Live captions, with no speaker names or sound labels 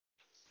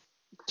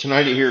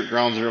Tonight here at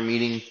Ground Zero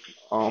meeting,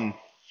 um,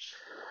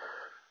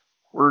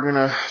 we're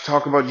gonna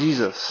talk about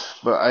Jesus,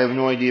 but I have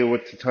no idea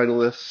what the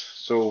title is,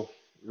 so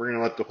we're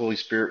gonna let the Holy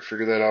Spirit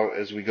figure that out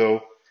as we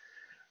go.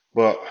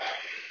 But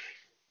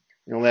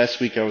last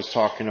week I was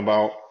talking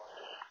about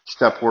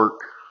step work.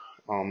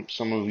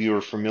 Some of you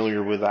are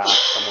familiar with that,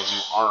 some of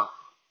you aren't.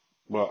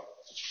 But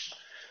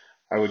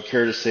I would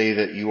care to say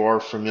that you are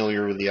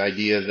familiar with the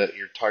idea that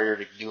you're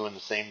tired of doing the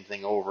same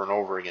thing over and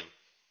over again,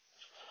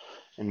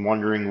 and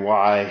wondering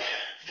why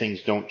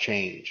things don't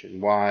change,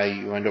 and why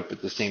you end up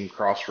at the same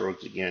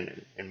crossroads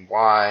again, and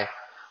why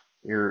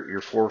you're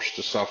forced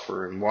to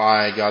suffer, and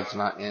why God's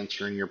not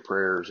answering your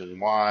prayers, and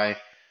why,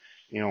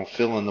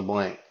 fill in the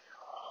blank.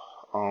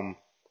 Um,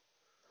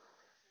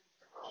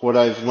 what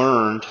I've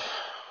learned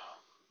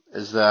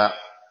is that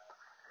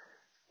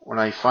when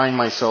I find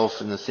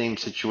myself in the same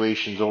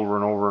situations over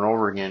and over and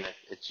over again,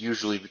 it's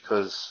usually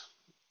because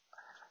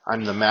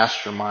I'm the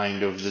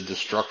mastermind of the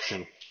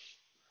destruction,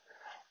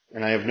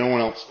 and I have no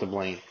one else to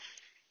blame.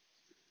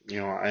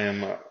 I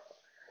am a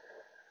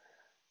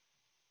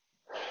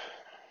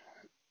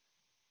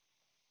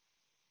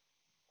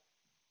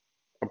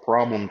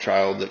problem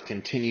child that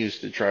continues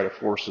to try to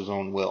force his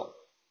own will.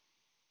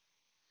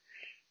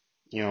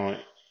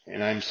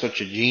 And I'm such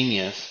a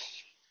genius,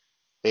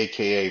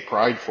 aka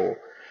prideful,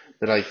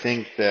 that I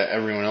think that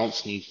everyone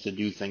else needs to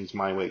do things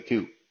my way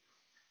too.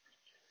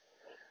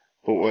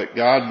 But what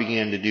God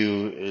began to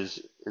do is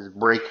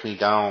break me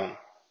down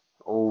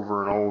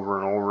over and over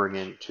and over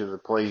again to the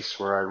place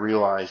where I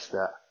realized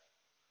that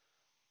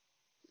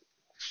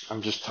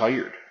I'm just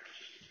tired.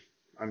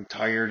 I'm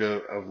tired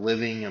of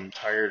living. I'm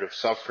tired of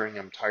suffering.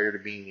 I'm tired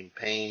of being in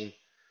pain.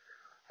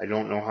 I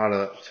don't know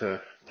how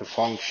to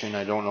function.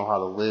 I don't know how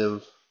to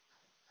live.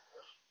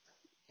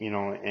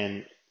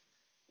 And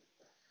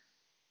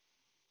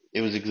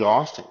it was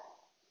exhausting.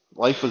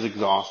 Life was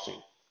exhausting.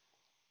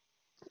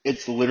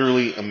 It's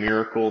literally a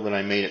miracle that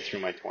I made it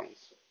through my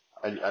 20s.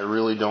 I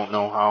really don't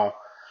know how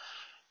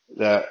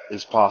that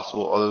is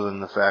possible other than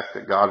the fact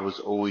that God was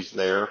always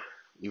there,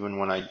 even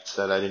when I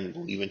said I didn't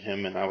believe in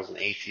him and I was an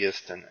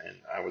atheist and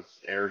I was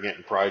arrogant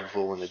and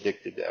prideful and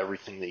addicted to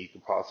everything that you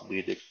could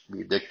possibly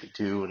be addicted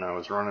to, and I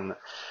was running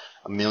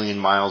a million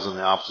miles in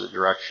the opposite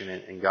direction,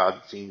 and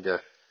God seemed to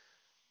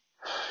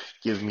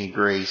give me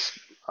grace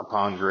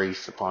upon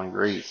grace upon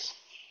grace.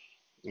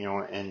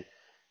 And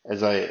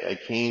as I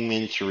came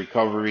into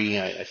recovery,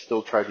 I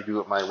still tried to do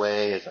it my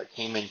way. As I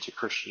came into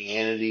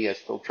Christianity, I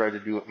still tried to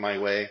do it my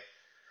way.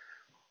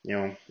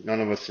 None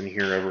of us in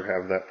here ever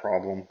have that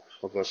problem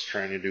of us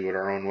trying to do it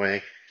our own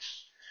way.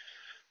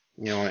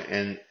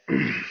 And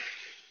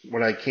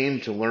what I came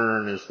to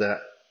learn is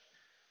that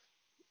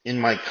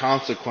in my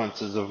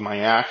consequences of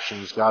my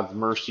actions, God's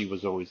mercy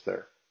was always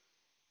there.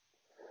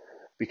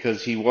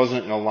 Because he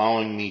wasn't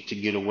allowing me to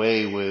get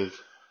away with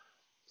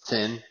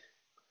sin.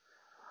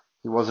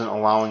 He wasn't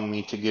allowing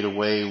me to get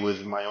away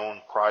with my own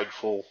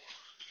prideful,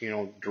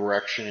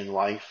 direction in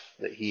life,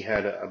 that he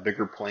had a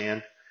bigger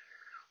plan.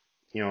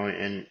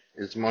 And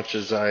as much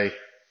as I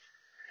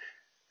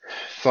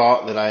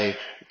thought that I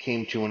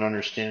came to an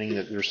understanding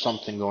that there's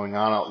something going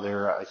on out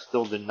there, I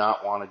still did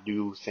not want to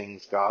do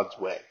things God's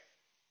way.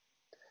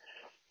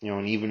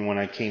 And even when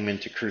I came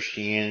into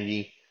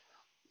Christianity,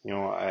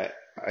 I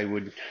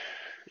would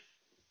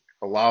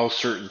allow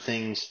certain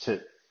things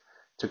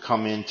to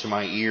come into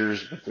my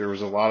ears, but there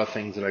was a lot of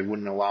things that I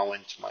wouldn't allow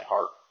into my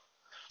heart.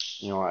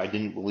 I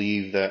didn't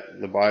believe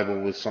that the Bible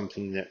was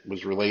something that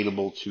was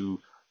relatable to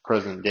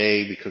present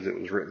day because it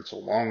was written so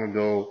long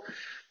ago,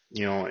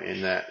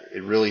 and that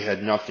it really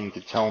had nothing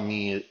to tell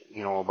me,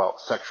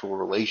 about sexual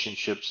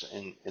relationships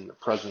in the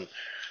present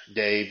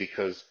day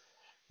because,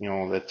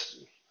 that's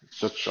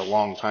such a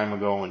long time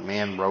ago and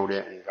man wrote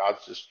it and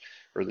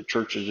the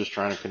church is just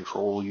trying to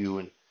control you.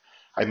 And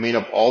I made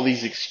up all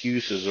these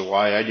excuses of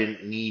why I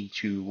didn't need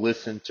to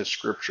listen to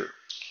scripture.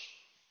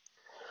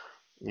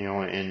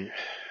 And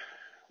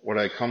what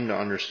I come to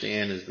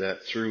understand is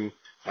that through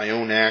my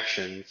own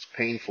actions,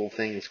 painful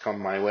things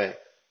come my way.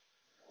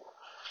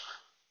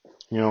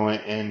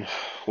 And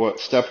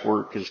what step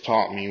work has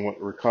taught me, what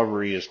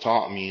recovery has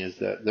taught me, is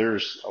that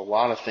there's a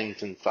lot of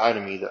things inside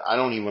of me that I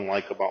don't even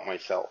like about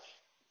myself.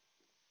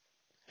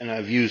 And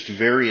I've used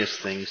various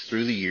things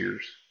through the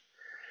years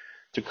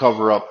to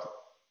cover up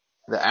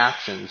the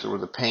actions or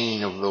the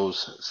pain of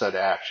those said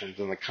actions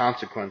and the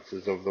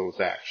consequences of those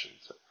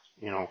actions,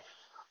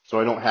 so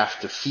I don't have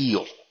to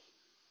feel,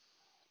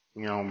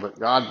 but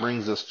God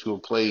brings us to a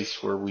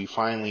place where we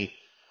finally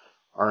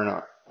are in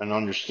an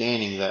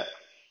understanding that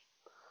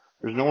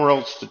there's nowhere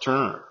else to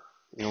turn.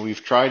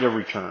 We've tried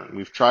every turn.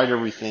 We've tried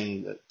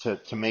everything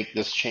to make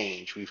this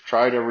change. We've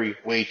tried every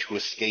way to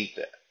escape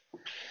it.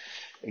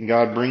 And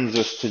God brings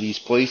us to these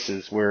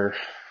places where,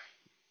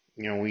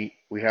 we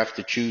have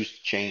to choose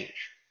to change.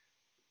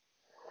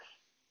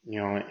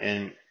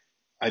 And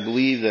I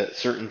believe that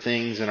certain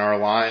things in our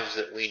lives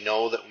that we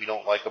know that we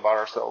don't like about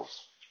ourselves,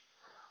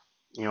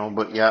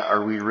 but yet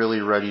are we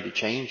really ready to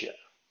change it?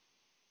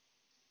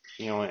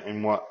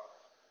 And what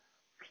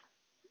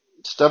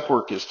step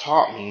work has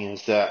taught me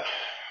is that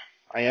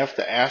I have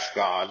to ask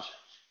God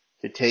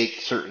to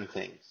take certain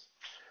things.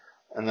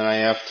 And then I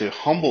have to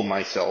humble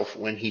myself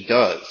when he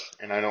does,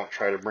 and I don't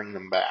try to bring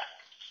them back.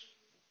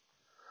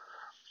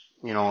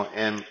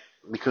 And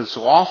because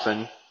so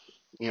often,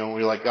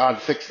 we're like,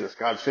 God fix this,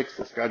 God fix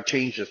this, God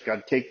change this,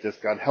 God take this,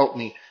 God help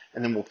me,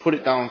 and then we'll put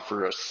it down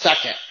for a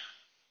second.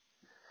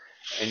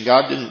 And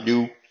God didn't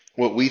do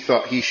what we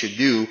thought he should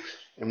do,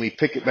 and we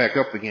pick it back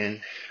up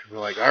again. We're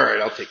like, all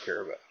right, I'll take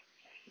care of it.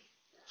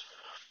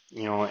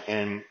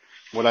 And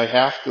what I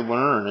have to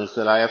learn is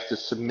that I have to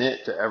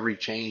submit to every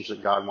change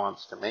that God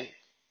wants to make.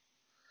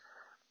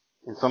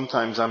 And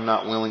sometimes I'm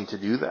not willing to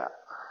do that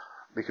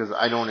because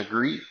I don't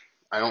agree.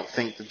 I don't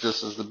think that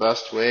this is the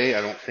best way.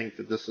 I don't think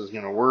that this is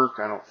going to work.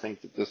 I don't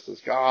think that this is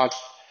God.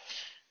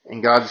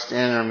 And God's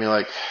standing there and be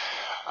like,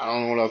 I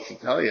don't know what else to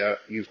tell you.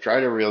 You've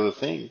tried every other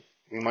thing.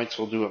 You might as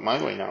well do it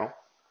my way now.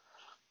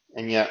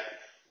 And yet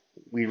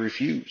we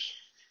refuse.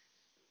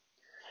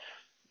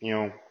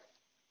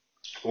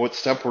 What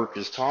step work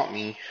has taught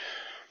me,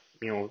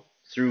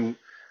 through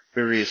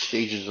various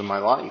stages of my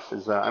life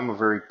is that I'm a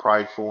very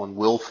prideful and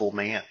willful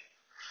man.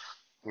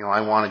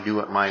 I want to do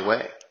it my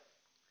way.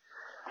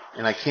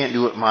 And I can't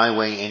do it my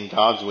way and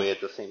God's way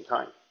at the same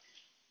time.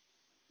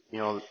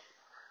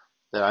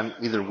 That I'm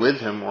either with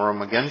him or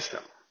I'm against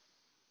him.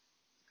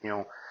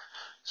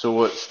 So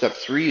what step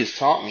 3 has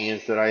taught me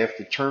is that I have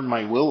to turn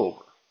my will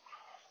over.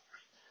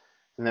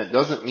 And that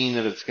doesn't mean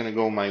that it's going to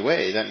go my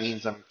way. That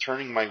means I'm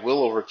turning my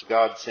will over to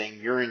God saying,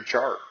 you're in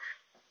charge.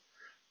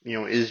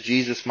 Is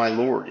Jesus my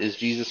Lord? Is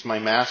Jesus my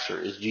master?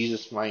 Is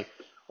Jesus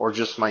or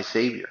just my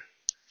savior?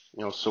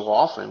 So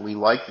often we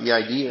like the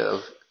idea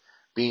of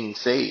being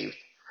saved,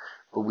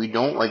 but we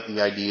don't like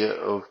the idea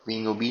of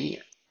being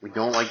obedient. We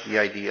don't like the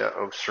idea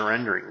of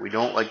surrendering. We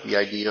don't like the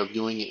idea of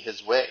doing it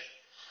his way.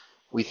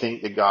 We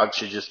think that God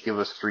should just give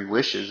us 3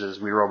 wishes as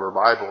we rub our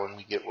Bible and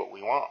we get what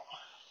we want.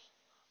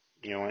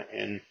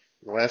 And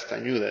the last I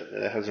knew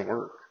that hasn't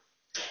worked.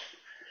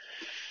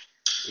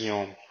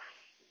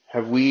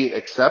 Have we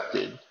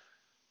accepted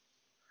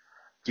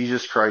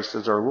Jesus Christ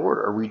as our Lord?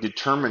 Are we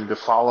determined to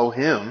follow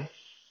him?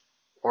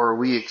 Or are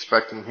we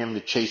expecting him to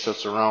chase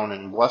us around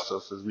and bless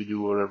us as we do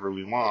whatever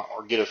we want,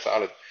 or get us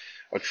out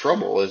of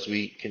trouble as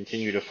we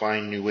continue to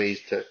find new ways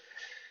to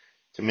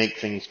make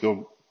things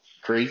go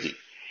crazy?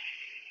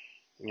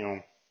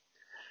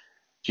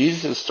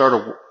 Jesus has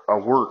started a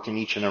work in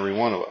each and every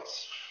one of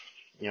us.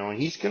 And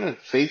he's going to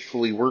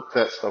faithfully work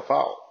that stuff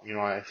out.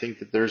 I think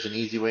that there's an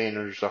easy way and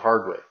there's a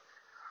hard way.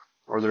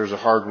 Or there's a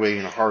hard way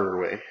and a harder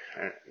way.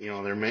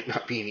 There may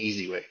not be an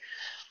easy way.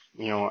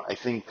 I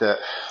think that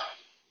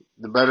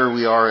the better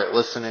we are at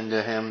listening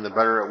to him, the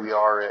better we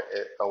are at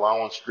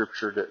allowing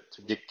scripture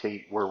to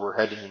dictate where we're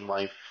heading in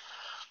life,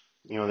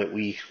 that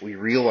we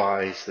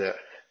realize that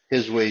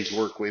his ways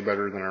work way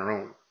better than our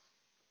own.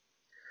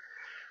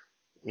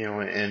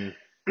 And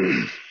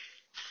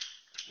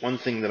one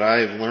thing that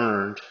I've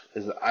learned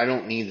is that I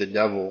don't need the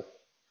devil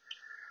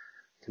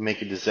to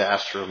make a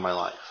disaster of my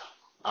life.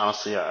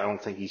 Honestly, I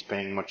don't think he's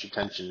paying much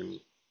attention to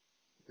me.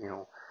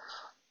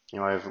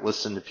 I've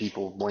listened to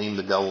people blame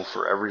the devil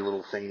for every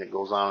little thing that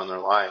goes on in their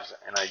lives,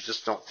 and I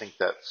just don't think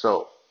that's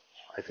so.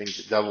 I think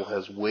the devil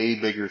has way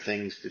bigger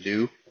things to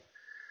do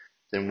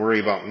than worry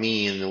about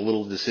me and the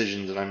little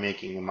decisions that I'm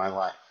making in my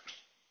life.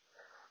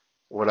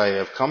 What I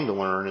have come to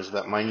learn is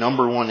that my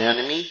number one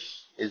enemy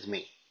is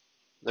me.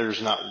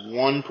 There's not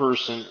one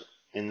person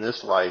in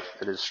this life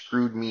that has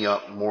screwed me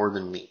up more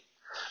than me.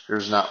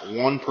 There's not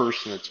one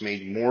person that's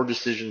made more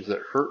decisions that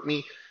hurt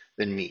me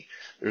than me.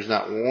 There's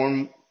not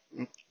one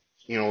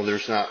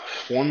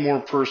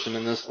more person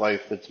in this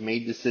life that's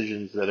made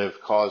decisions that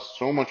have caused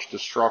so much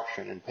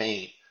destruction and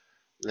pain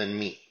than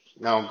me.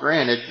 Now,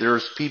 granted,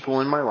 there's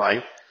people in my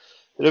life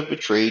that have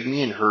betrayed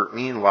me and hurt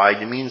me and lied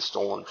to me and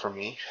stolen from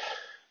me.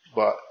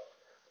 But,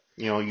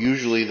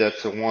 usually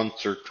that's a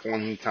once or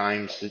 20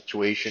 times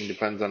situation,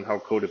 depends on how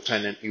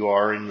codependent you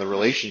are in the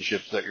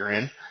relationships that you're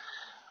in.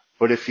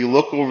 But if you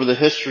look over the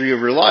history of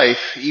your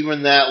life,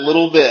 even that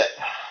little bit,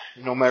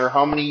 no matter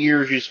how many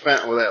years you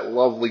spent with that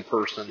lovely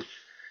person,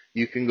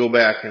 you can go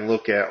back and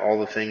look at all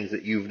the things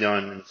that you've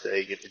done and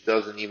say, it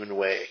doesn't even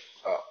weigh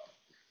up.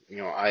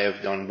 I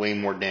have done way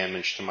more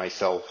damage to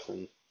myself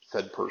than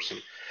said person.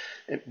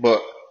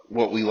 But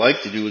what we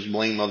like to do is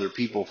blame other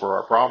people for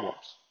our problems.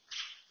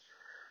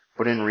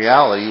 But in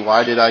reality,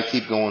 why did I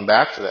keep going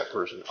back to that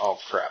person? Oh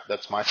crap,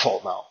 that's my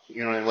fault now.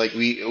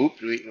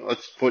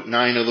 Let's put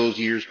 9 of those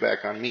years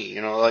back on me.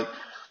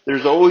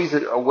 There's always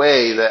a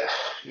way that,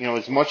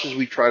 as much as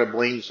we try to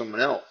blame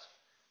someone else,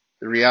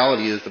 the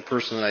reality is the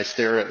person that I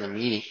stare at in the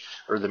meeting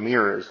or the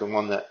mirror is the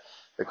one that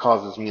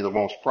causes me the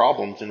most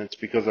problems, and it's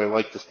because I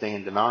like to stay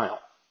in denial.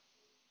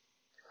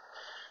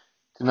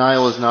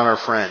 Denial is not our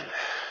friend.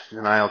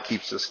 Denial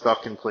keeps us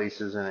stuck in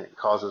places, and it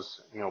causes,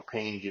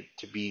 pain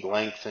to be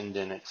lengthened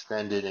and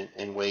extended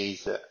in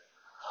ways that,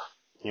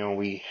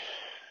 we,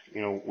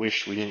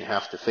 wish we didn't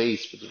have to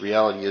face. But the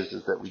reality is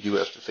that we do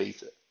have to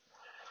face it.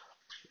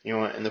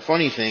 And the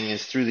funny thing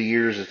is, through the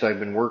years as I've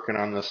been working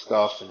on this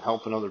stuff and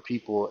helping other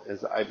people,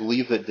 is I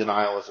believe that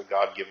denial is a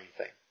God-given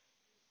thing.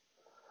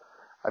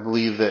 I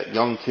believe that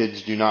young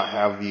kids do not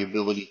have the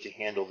ability to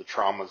handle the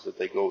traumas that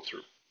they go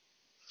through.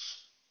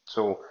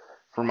 So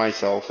for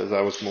myself, as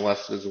I was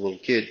molested as a little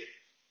kid,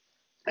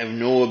 I have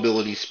no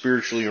ability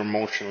spiritually or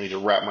emotionally to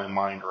wrap my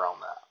mind around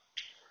that.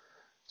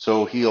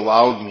 So he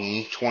allowed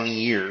me 20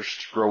 years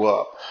to grow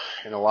up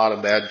in a lot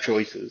of bad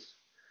choices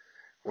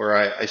where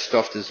I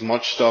stuffed as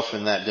much stuff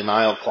in that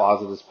denial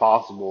closet as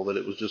possible that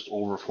it was just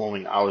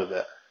overflowing out of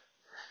it.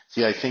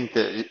 See, I think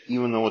that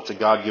even though it's a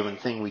God-given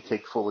thing, we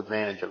take full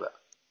advantage of it.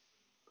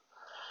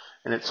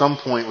 And at some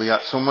point we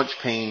got so much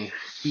pain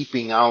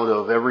seeping out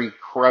of every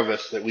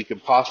crevice that we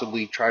could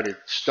possibly try to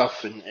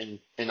stuff and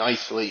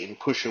isolate and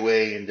push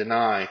away and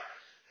deny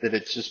that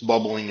it's just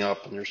bubbling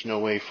up, and there's no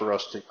way for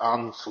us to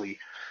honestly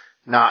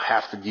not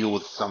have to deal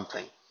with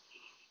something.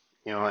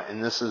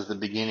 And this is the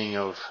beginning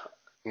of,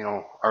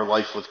 our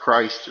life with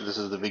Christ. This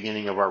is the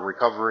beginning of our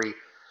recovery,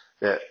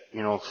 that,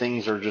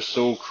 things are just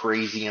so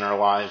crazy in our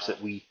lives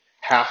that we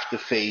have to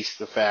face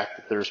the fact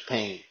that there's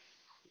pain.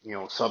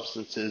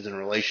 Substances and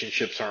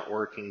relationships aren't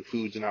working,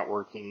 food's not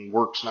working,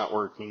 work's not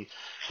working,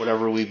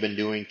 whatever we've been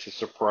doing to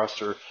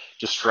suppress or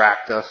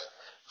distract us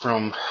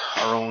from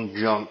our own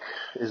junk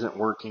isn't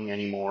working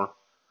anymore.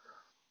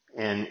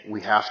 And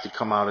we have to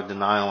come out of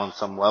denial on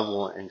some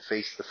level and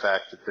face the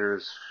fact that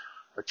there's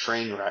a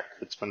train wreck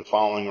that's been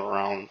following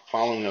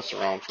us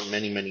around for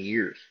many, many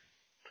years.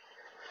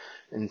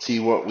 And see,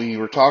 what we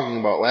were talking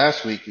about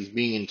last week is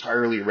being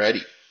entirely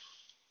ready.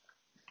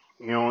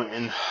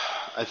 And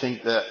I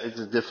think that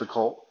it's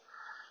difficult.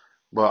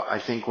 But I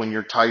think when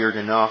you're tired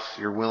enough,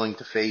 you're willing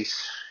to face,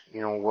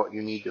 what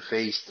you need to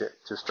face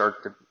to start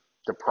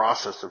the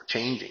process of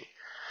changing.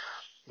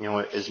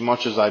 As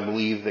much as I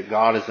believe that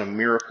God is a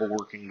miracle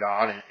working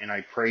God, and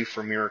I pray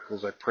for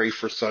miracles, I pray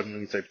for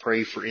suddenlies, I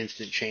pray for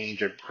instant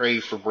change, I pray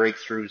for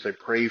breakthroughs, I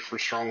pray for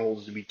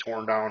strongholds to be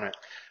torn down,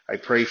 I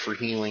pray for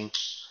healing.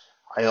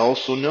 I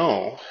also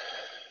know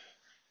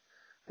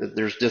that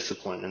there's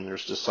discipline, and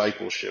there's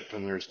discipleship,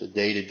 and there's the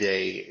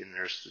day-to-day, and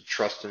there's the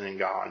trusting in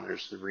God, and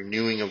there's the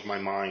renewing of my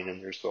mind,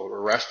 and there's the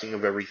arresting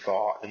of every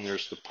thought, and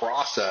there's the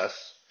process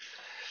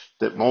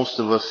that most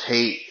of us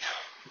hate.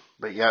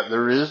 But yet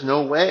there is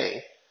no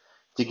way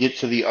to get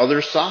to the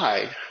other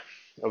side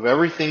of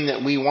everything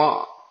that we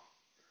want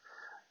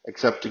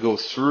except to go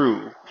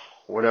through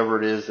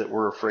whatever it is that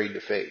we're afraid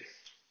to face.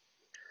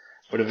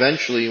 But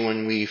eventually,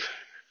 when we've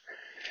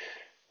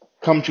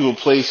come to a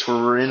place where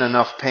we're in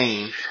enough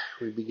pain,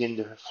 we begin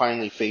to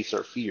finally face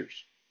our fears.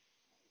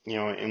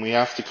 And we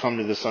have to come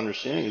to this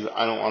understanding that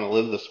I don't want to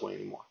live this way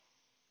anymore.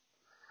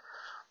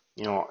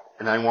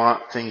 And I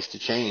want things to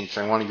change.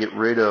 I want to get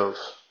rid of,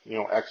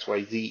 X,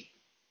 Y, Z.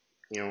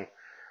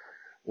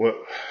 What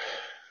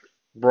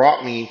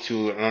brought me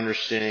to an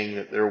understanding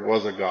that there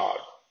was a God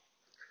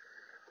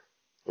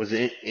was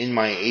in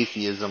my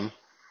atheism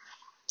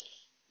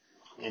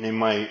and in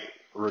my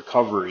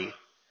recovery.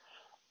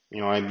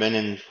 I've been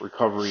in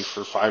recovery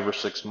for 5 or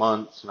 6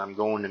 months, and I'm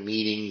going to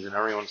meetings, and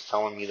everyone's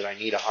telling me that I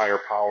need a higher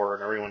power,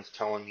 and everyone's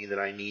telling me that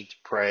I need to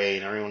pray,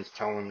 and everyone's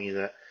telling me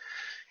that,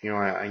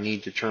 I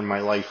need to turn my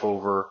life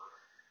over.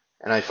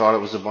 And I thought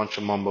it was a bunch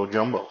of mumbo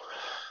jumbo.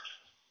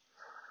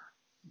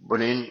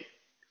 But in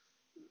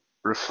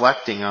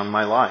reflecting on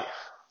my life,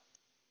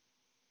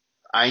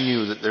 I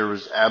knew that there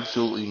was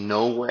absolutely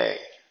no way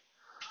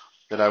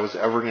that I was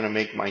ever going to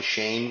make my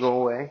shame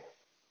go away,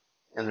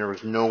 and there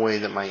was no way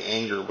that my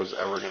anger was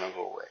ever going to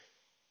go away.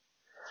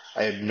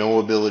 I had no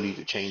ability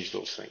to change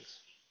those things.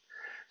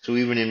 So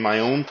even in my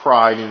own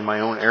pride and my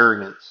own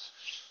arrogance,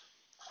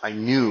 I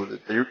knew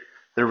that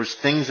there was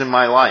things in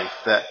my life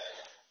that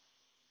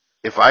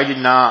if I did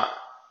not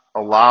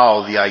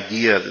allow the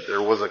idea that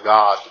there was a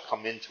God to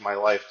come into my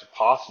life to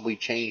possibly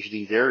change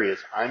these areas,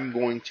 I'm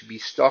going to be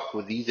stuck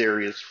with these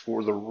areas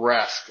for the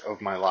rest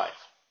of my life.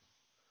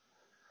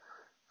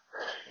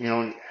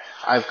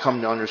 I've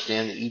come to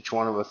understand that each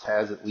one of us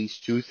has at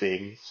least 2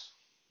 things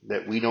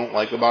that we don't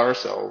like about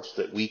ourselves,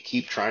 that we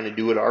keep trying to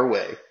do it our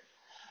way,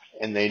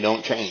 and they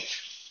don't change.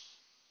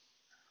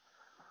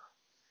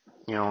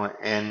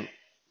 And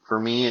for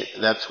me,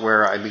 that's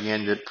where I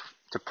began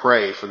to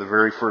pray for the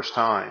very first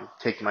time,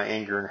 take my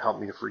anger and help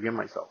me to forgive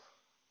myself.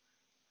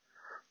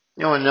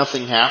 And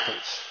nothing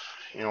happens.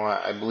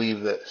 I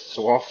believe that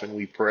so often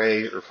we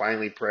pray or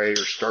finally pray or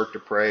start to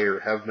pray or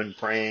have been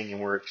praying, and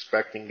we're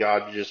expecting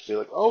God to just be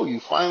like, oh, you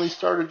finally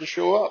started to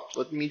show up.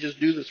 Let me just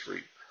do this for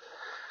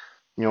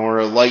you. Or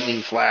a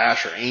lightning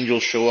flash, or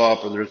angels show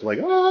up, or there's like,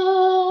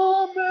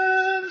 oh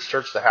man, it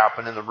starts to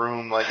happen in the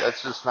room. Like,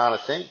 that's just not a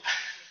thing.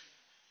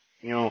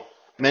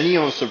 Many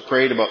of us have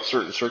prayed about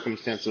certain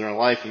circumstances in our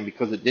life, and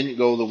because it didn't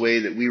go the way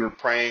that we were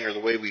praying or the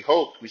way we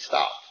hoped, we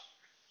stopped.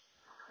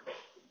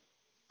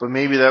 But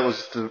maybe that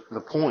was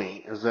the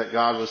point, is that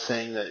God was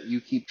saying that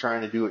you keep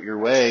trying to do it your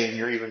way, and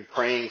you're even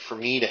praying for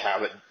me to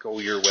have it go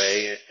your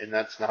way, and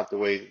that's not the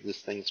way that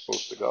this thing's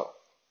supposed to go.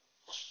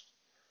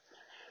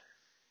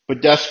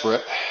 But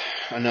desperate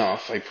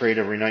enough, I prayed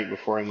every night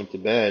before I went to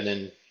bed,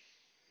 and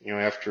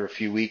after a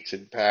few weeks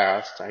had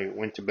passed, I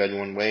went to bed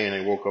one way and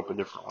I woke up a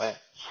different way.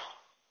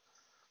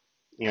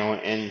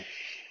 And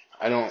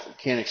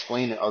can't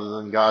explain it other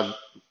than God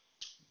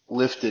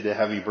lifted a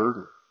heavy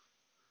burden.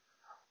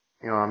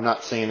 I'm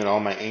not saying that all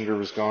my anger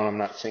was gone. I'm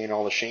not saying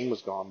all the shame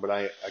was gone, but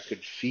I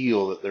could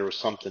feel that there was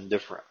something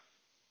different.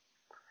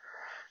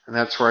 And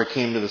that's where I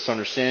came to this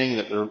understanding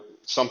that there's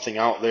something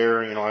out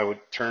there. I would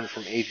turn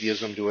from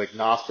atheism to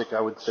agnostic,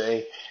 I would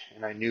say.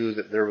 And I knew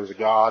that there was a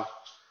God.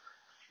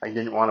 I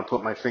didn't want to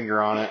put my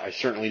finger on it. I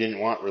certainly didn't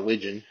want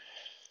religion.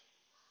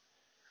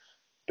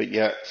 But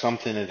yet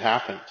something had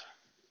happened,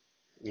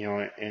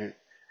 and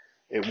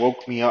it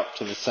woke me up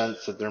to the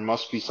sense that there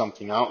must be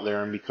something out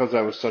there. And because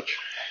I was such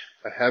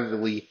a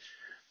heavily,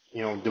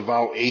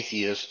 devout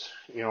atheist,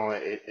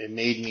 it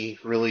made me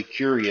really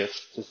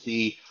curious to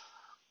see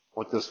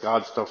what this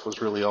God stuff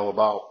was really all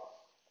about.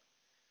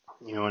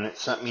 And it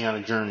sent me on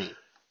a journey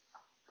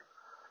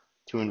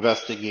to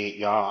investigate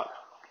God,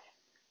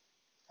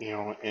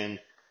 and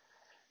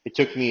it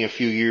took me a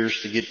few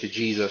years to get to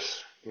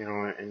Jesus,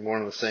 and one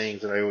of the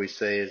sayings that I always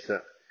say is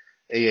that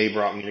AA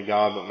brought me to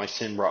God, but my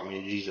sin brought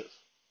me to Jesus.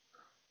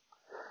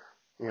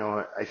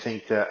 I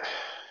think that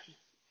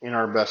in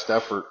our best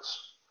efforts,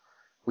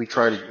 we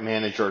try to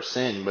manage our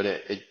sin, but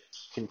it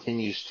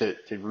continues to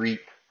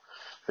reap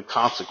the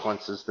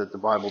consequences that the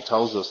Bible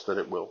tells us that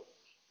it will.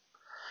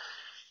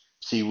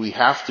 See, we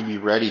have to be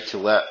ready to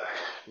let,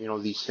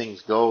 these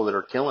things go that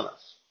are killing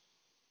us.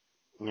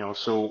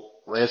 So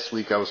last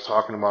week I was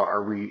talking about,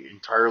 are we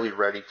entirely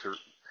ready to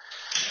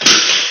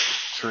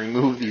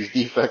remove these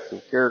defects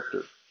of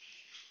character?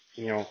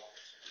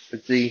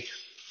 But the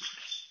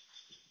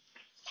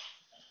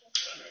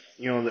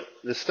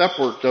step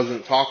work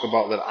doesn't talk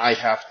about that I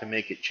have to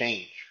make it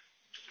change.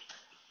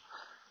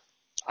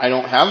 I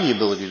don't have the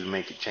ability to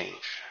make it change.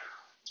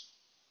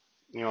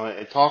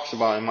 It talks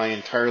about, am I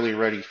entirely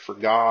ready for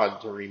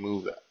God to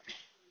remove it?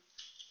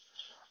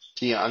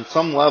 See, on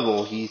some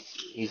level,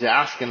 he's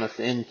asking us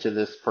into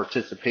this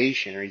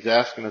participation, or he's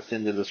asking us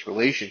into this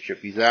relationship.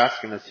 He's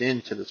asking us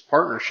into this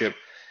partnership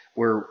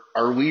where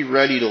are we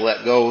ready to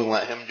let go and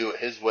let him do it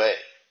his way?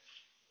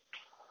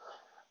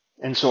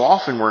 And so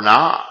often we're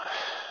not.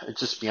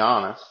 Just be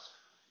honest.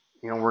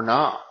 We're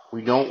not.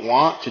 We don't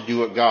want to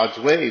do it God's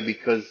way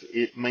because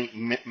it might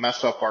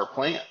mess up our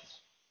plans.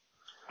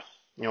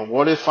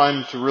 What if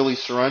I'm to really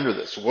surrender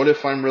this? What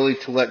if I'm really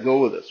to let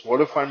go of this?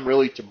 What if I'm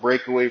really to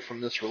break away from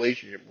this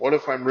relationship? What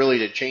if I'm really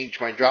to change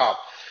my job?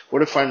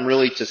 What if I'm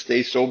really to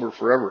stay sober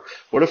forever?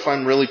 What if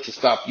I'm really to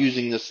stop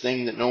using this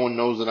thing that no one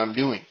knows that I'm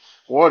doing?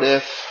 What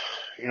if,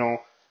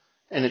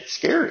 and it's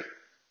scary.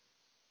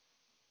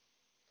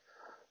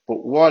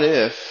 But what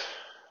if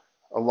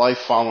a life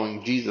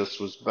following Jesus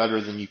was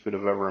better than you could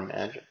have ever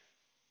imagined?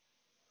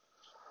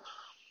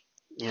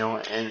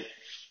 And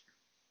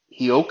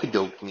he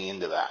okey-doked me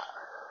into that.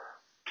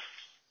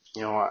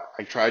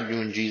 I tried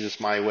doing Jesus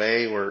my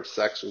way where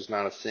sex was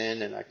not a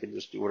sin and I could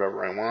just do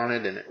whatever I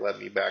wanted, and it led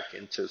me back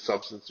into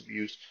substance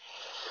abuse.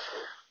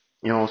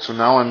 So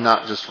now I'm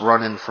not just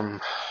running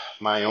from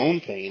my own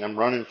pain. I'm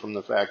running from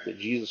the fact that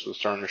Jesus was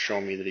starting to show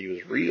me that he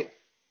was real.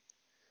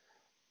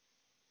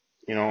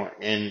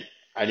 And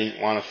I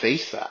didn't want to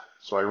face that.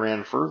 So I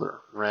ran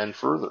further.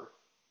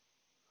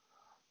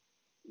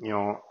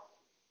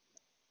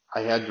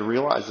 I had to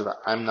realize that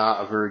I'm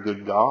not a very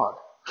good God.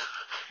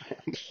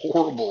 I'm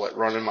horrible at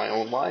running my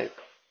own life.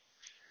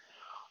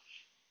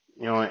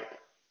 And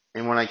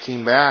when I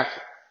came back,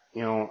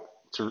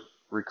 to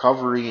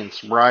recovery and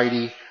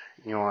sobriety,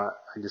 I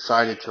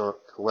decided to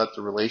let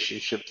the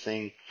relationship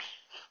thing,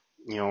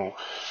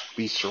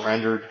 be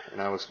surrendered,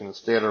 and I was going to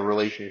stay at a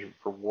relationship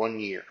for 1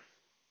 year.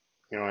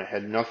 It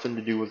had nothing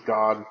to do with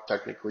God,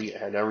 technically.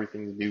 It had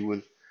everything to do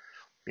with,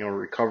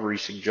 recovery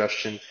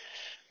suggestion,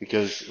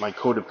 because my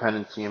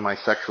codependency and my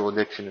sexual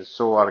addiction is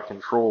so out of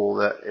control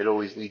that it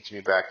always leads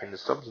me back into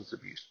substance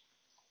abuse.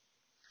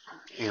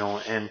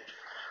 And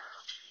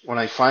when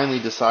I finally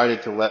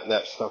decided to let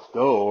that stuff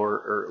go,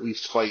 or at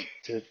least fight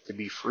to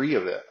be free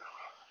of it,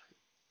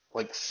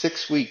 like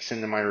 6 weeks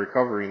into my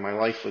recovery, my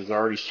life was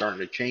already starting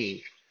to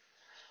change.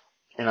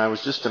 And I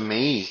was just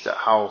amazed at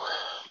how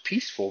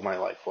peaceful my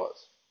life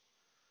was.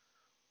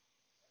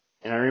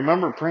 And I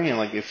remember praying,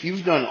 like, if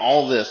you've done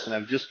all this and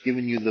I've just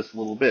given you this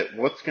little bit,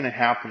 what's going to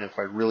happen if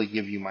I really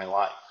give you my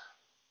life?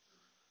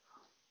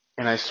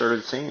 And I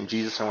started saying,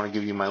 Jesus, I want to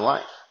give you my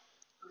life.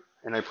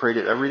 And I prayed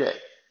it every day.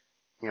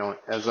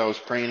 As I was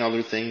praying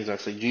other things, I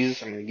said,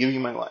 Jesus, I'm going to give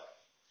you my life.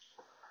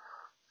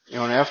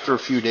 And after a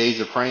few days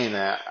of praying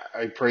that,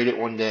 I prayed it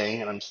one day,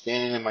 and I'm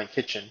standing in my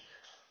kitchen.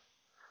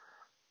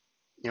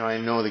 I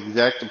know the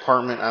exact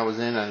apartment I was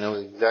in. I know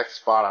the exact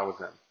spot I was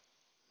in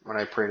when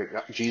I prayed it.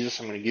 Jesus,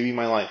 I'm going to give you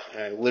my life.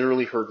 And I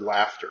literally heard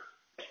laughter.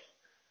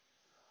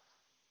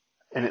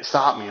 And it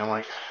stopped me. I'm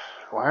like,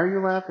 why are you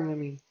laughing at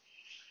me?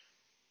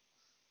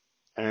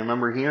 And I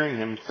remember hearing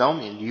him tell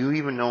me, do you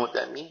even know what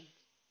that means?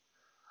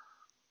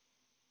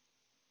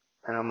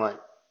 And I'm like,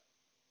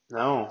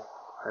 no,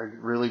 I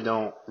really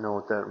don't know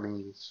what that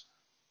means.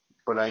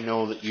 But I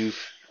know that you've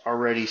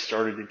already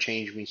started to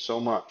change me so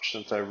much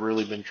since I've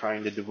really been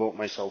trying to devote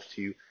myself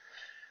to you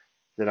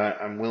that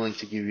I'm willing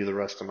to give you the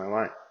rest of my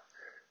life.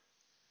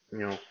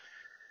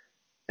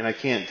 And I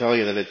can't tell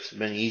you that it's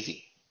been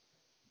easy,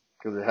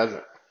 because it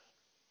hasn't.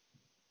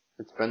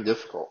 It's been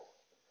difficult.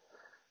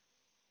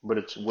 But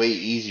it's way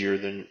easier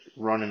than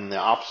running in the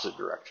opposite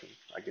direction.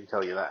 I can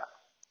tell you that.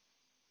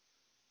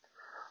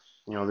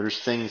 There's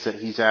things that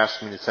he's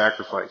asked me to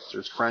sacrifice.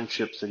 There's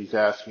friendships that he's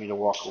asked me to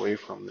walk away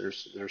from.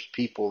 There's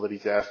people that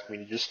he's asked me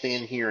to just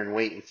stand here and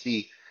wait and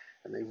see,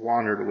 and they've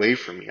wandered away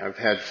from me. I've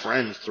had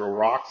friends throw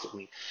rocks at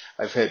me.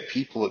 I've had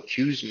people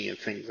accuse me of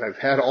things. I've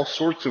had all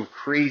sorts of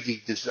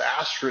crazy,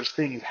 disastrous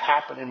things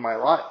happen in my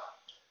life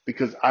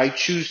because I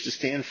choose to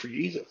stand for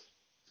Jesus.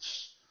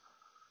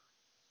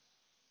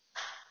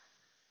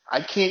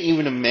 I can't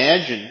even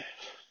imagine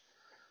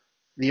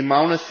the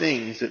amount of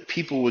things that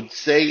people would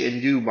say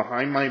and do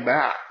behind my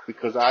back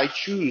because I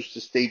choose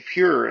to stay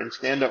pure and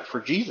stand up for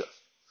Jesus.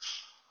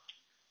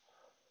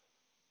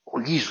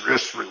 Well, he's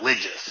just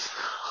religious.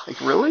 Like,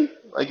 really?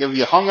 Like, have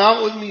you hung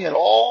out with me at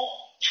all?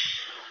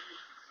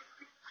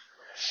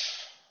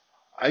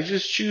 I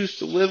just choose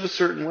to live a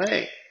certain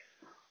way.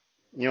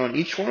 And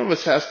each one of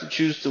us has to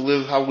choose to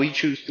live how we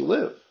choose to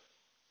live.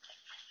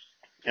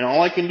 And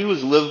all I can do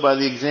is live by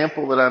the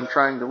example that I'm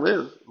trying to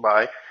live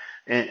by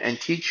and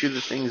teach you the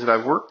things that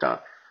I've worked on.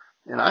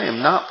 And I am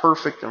not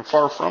perfect and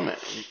far from it.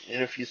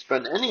 And if you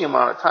spend any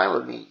amount of time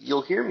with me,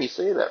 you'll hear me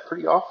say that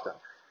pretty often.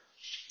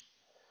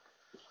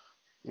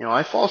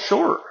 I fall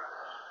short.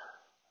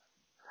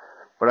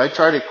 But I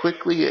try to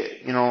quickly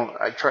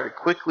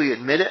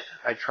admit it.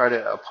 I try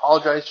to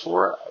apologize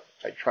for it.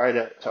 I try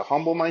to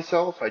humble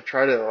myself. I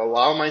try to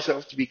allow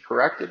myself to be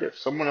corrected. If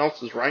someone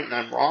else is right and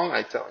I'm wrong,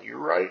 I tell them, you're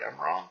right, I'm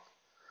wrong.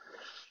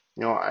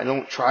 I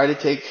don't try to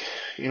take,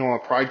 a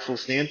prideful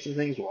stance in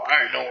things. Well,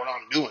 I know what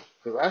I'm doing.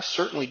 Because I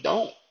certainly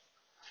don't.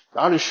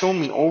 God has shown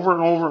me over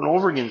and over and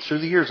over again through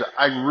the years that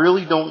I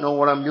really don't know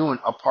what I'm doing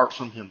apart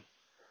from Him.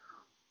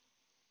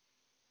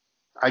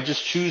 I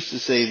just choose to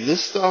say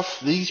this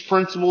stuff, these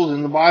principles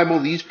in the Bible,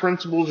 these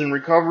principles in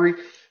recovery,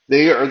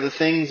 they are the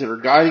things that are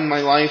guiding my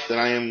life, that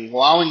I am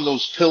allowing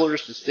those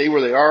pillars to stay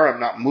where they are.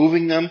 I'm not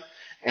moving them,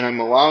 and I'm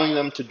allowing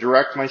them to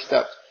direct my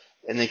steps,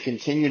 and they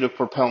continue to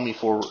propel me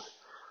forward.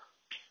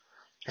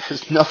 It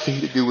has nothing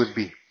to do with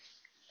me.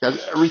 It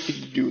has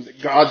everything to do with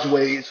that God's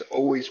ways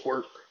always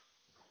work.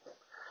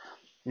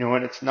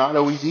 And it's not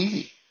always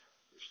easy.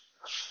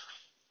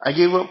 I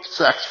gave up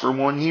sex for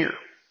 1 year.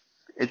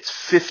 It's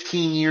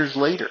 15 years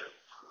later.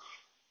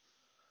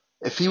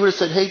 If he would have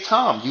said, hey,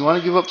 Tom, do you want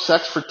to give up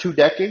sex for 2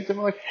 decades? I'm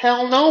like,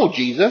 hell no,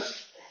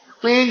 Jesus.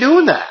 We ain't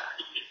doing that.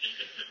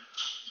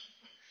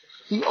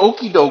 He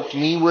okey-doked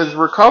me with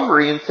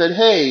recovery and said,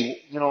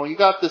 hey, you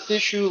got this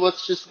issue.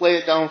 Let's just lay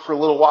it down for a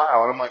little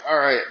while. And I'm like, all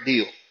right,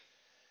 deal.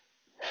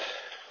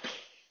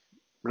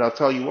 But I'll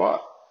tell you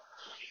what.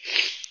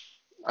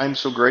 I'm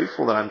so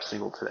grateful that I'm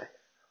single today.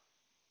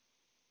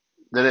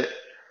 That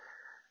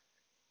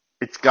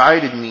it's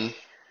guided me.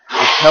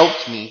 It's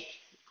helped me.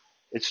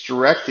 It's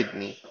directed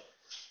me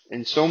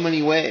in so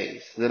many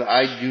ways that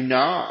I do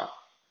not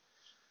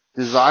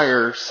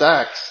desire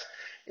sex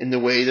in the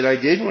way that I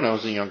did when I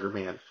was a younger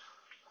man.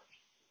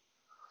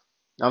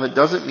 Now that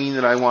doesn't mean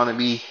that I want to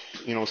be,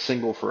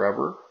 single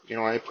forever.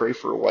 I pray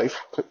for a wife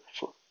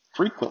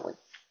frequently.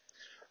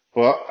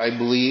 But I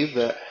believe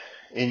that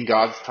in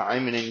God's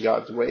time and in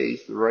God's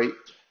ways, the right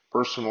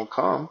person will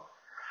come.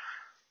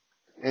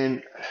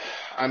 And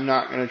I'm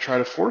not going to try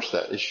to force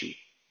that issue.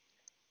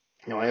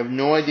 I have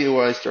no idea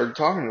why I started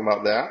talking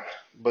about that,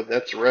 but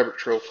that's a rabbit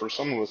trail for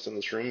some of us in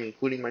this room,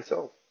 including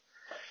myself.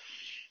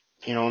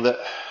 That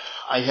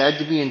I had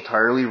to be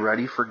entirely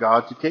ready for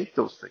God to take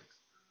those things.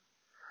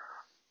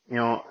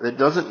 That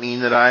doesn't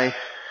mean that I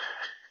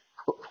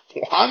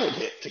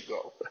wanted it to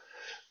go.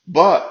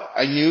 But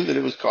I knew that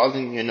it was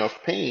causing me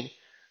enough pain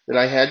that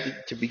I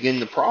had to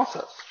begin the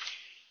process.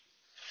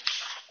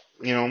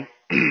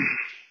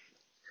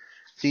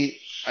 See,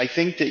 I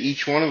think that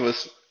each one of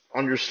us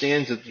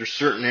understands that there's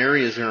certain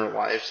areas in our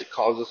lives that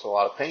cause us a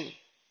lot of pain.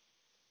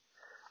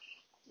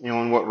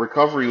 And what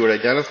recovery would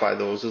identify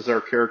those as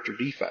our character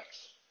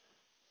defects.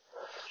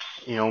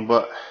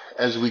 But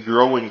as we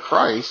grow in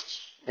Christ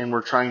and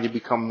we're trying to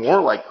become more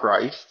like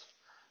Christ,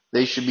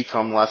 they should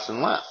become less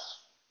and less.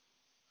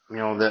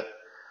 That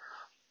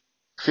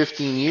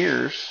 15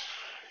 years,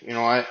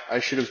 I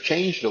should have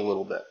changed a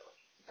little bit.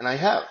 And I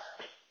have.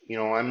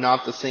 I'm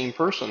not the same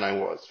person I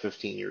was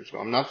 15 years ago.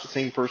 I'm not the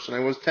same person I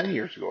was 10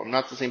 years ago. I'm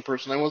not the same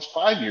person I was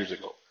 5 years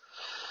ago.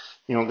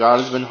 God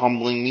has been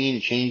humbling me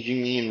and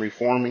changing me and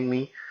reforming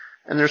me.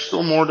 And there's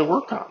still more to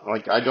work on.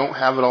 Like, I don't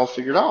have it all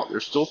figured out.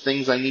 There's still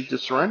things I need to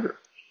surrender.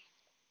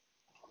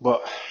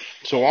 But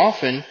so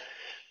often,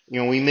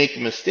 we make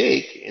a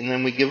mistake and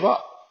then we give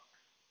up.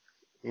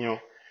 None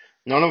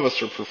of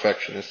us are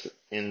perfectionists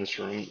in this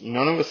room.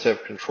 None of us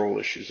have control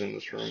issues in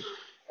this room.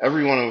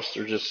 Every one of us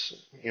are just,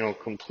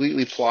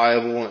 completely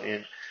pliable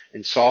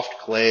and soft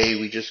clay.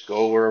 We just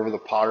go wherever the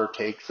potter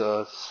takes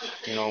us.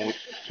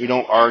 We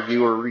don't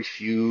argue or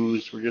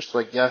refuse. We're just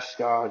like, yes,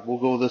 God, we'll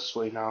go this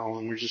way now.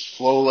 And we just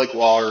flow like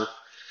water.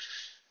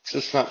 It's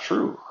just not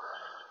true.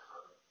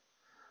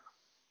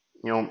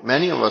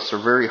 Many of us are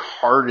very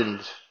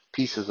hardened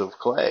pieces of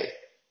clay.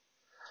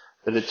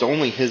 that it's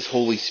only His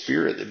Holy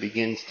Spirit that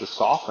begins to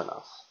soften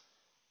us.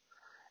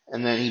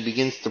 And then He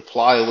begins to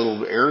apply a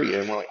little area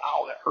and we're like,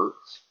 ow, that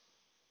hurts.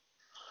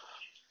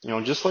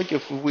 Just like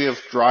if we have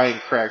dry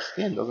and cracked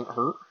skin, doesn't it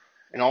hurt?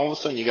 And all of a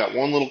sudden you got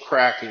one little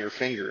crack in your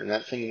finger and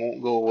that thing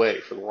won't go away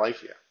for the life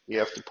of you. You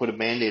have to put a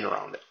Band-Aid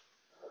around it.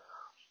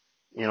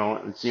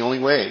 It's the only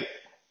way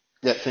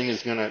that thing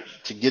is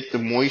to get the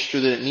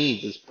moisture that it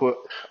needs is put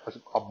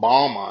a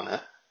balm on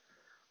it.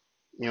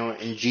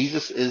 And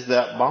Jesus is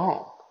that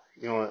balm.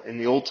 In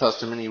the Old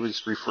Testament, He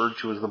was referred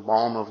to as the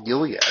balm of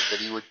Gilead, that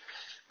He would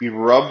be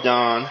rubbed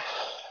on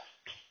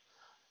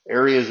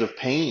areas of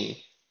pain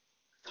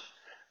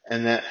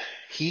and that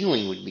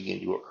healing would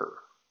begin to occur.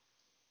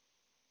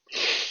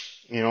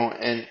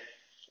 And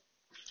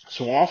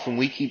so often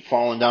we keep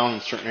falling down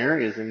in certain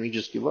areas and we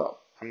just give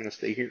up. I'm going to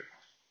stay here.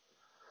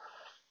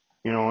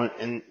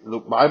 And the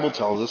Bible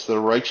tells us that a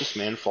righteous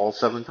man falls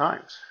 7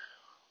 times.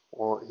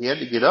 Well, he had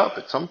to get up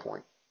at some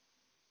point.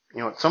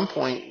 At some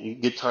point you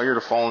get tired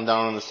of falling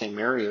down in the same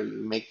area.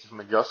 You make some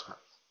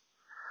adjustments.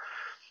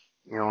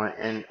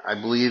 And I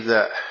believe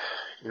that,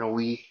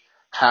 we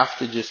have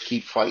to just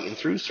keep fighting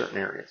through certain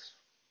areas.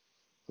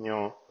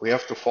 We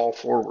have to fall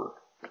forward.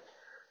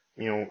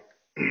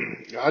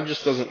 God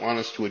just doesn't want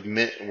us to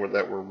admit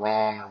that we're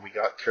wrong or we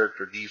got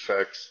character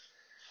defects.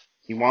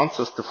 He wants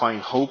us to find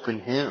hope in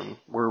Him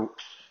where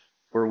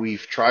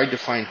we've tried to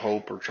find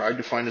hope or tried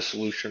to find a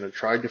solution or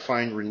tried to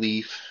find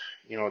relief.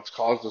 It's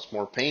caused us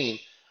more pain,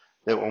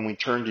 that when we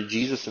turn to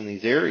Jesus in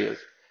these areas,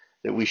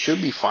 that we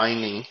should be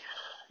finding,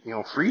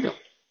 freedom.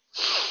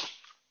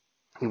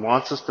 He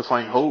wants us to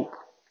find hope.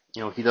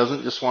 He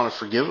doesn't just want to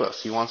forgive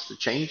us. He wants to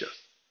change us.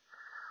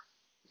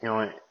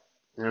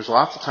 There's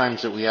lots of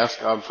times that we ask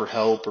God for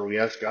help or we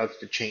ask God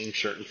to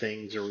change certain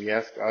things or we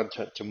ask God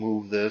to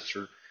move this,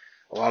 or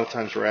a lot of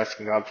times we're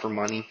asking God for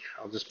money.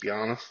 I'll just be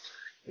honest.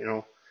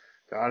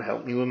 God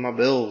help me with my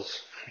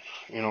bills.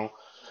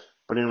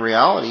 But in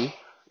reality,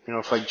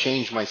 if I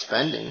change my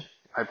spending,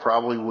 I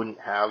probably wouldn't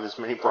have as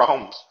many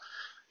problems.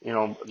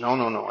 No, I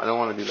don't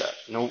want to do that.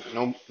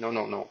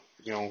 No.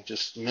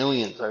 Just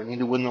millions. I need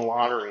to win the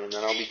lottery and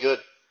then I'll be good.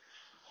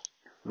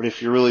 But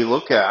if you really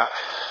look at,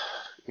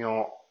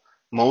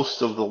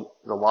 most of the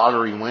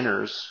lottery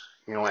winners,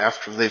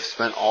 after they've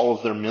spent all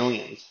of their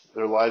millions,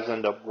 their lives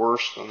end up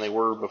worse than they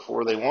were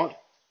before they won.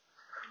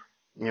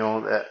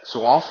 That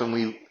so often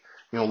we,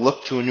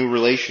 look to a new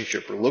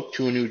relationship or look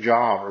to a new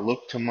job or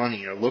look to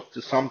money or look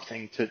to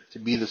something to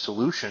be the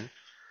solution.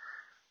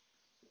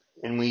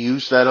 And we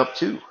use that up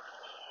too.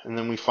 And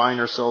then we find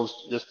ourselves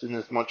just in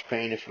as much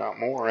pain, if not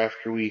more,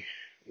 after we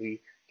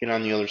get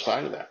on the other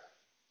side of that.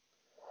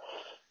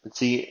 But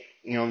see,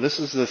 this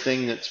is the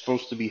thing that's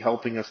supposed to be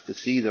helping us to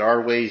see that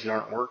our ways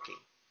aren't working.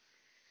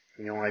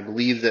 I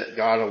believe that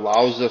God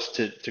allows us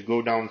to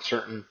go down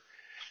certain,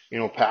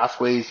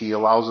 pathways. He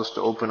allows us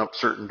to open up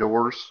certain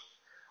doors.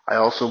 I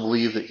also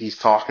believe that He's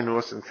talking to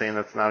us and saying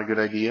that's not a good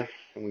idea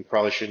and we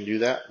probably shouldn't do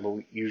that, but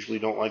we usually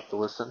don't like to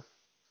listen.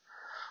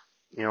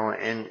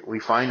 And we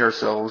find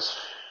ourselves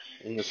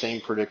in the same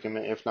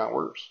predicament, if not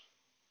worse.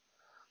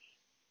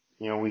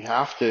 We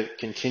have to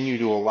continue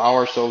to allow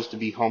ourselves to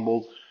be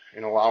humbled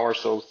and allow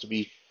ourselves to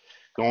be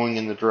going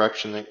in the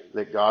direction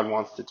that God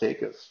wants to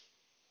take us.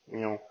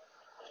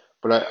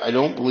 But I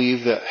don't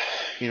believe that,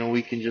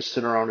 we can just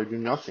sit around and do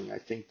nothing. I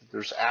think that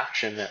there's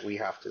action that we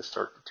have to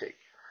start to take.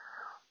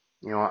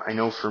 I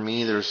know for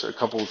me, there's a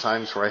couple of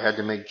times where I had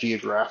to make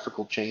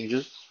geographical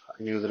changes.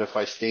 I knew that if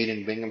I stayed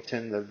in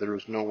Binghamton, that there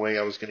was no way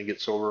I was going to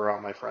get sober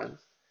around my friends.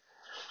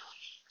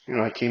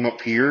 I came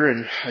up here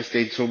and I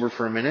stayed sober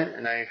for a minute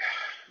and I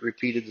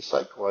repeated the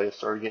cycle. I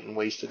started getting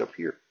wasted up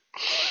here.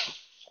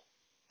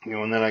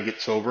 And then I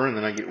get sober and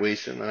then I get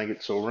wasted and then I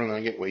get sober and then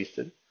I get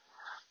wasted.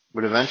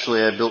 But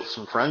eventually I built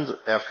some friends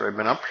after I've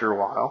been up here a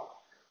while.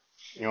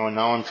 And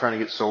now I'm trying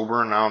to get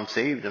sober and now I'm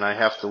saved and I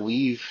have to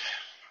leave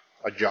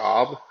a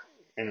job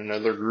and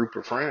another group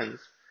of friends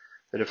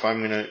that if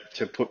I'm going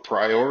to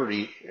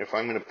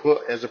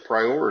put as a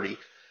priority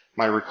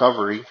my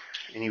recovery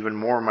and even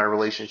more my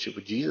relationship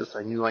with Jesus,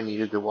 I knew I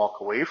needed to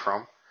walk away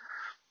from,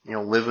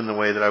 living the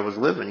way that I was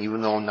living.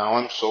 Even though now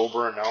I'm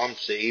sober and now I'm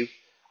saved,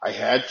 I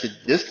had to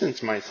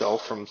distance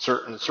myself from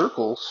certain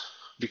circles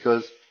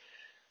because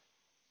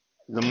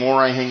the more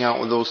I hang out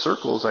with those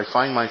circles, I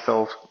find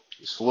myself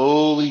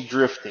slowly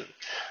drifting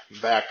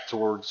back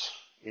towards,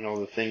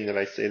 the thing that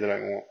I say that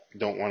I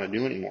don't want to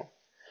do anymore.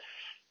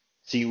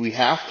 See, we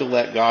have to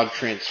let God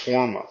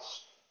transform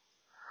us,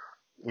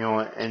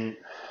 and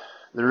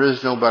there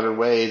is no better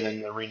way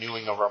than the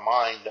renewing of our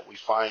mind that we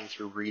find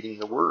through reading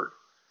the Word.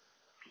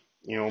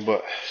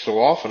 But so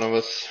often of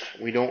us,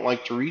 we don't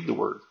like to read the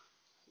Word.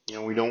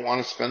 We don't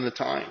want to spend the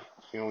time.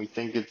 We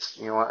think it's,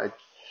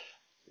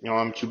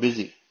 I'm too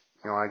busy.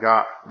 I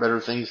got better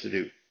things to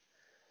do.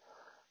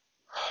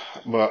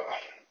 But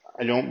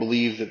I don't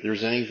believe that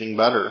there's anything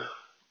better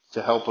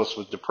to help us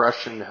with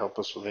depression, to help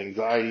us with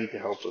anxiety, to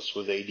help us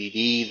with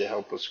ADD, to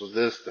help us with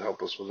this, to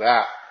help us with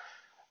that,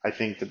 I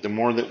think that the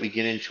more that we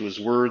get into His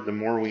Word, the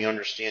more we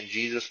understand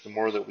Jesus, the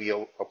more that we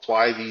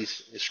apply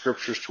these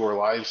scriptures to our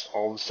lives,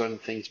 all of a sudden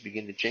things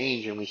begin to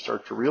change, and we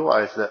start to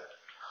realize that,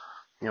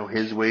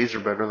 His ways are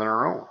better than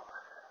our own.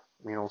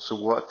 So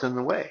what's in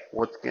the way?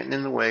 What's getting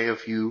in the way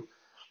of you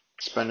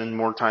spending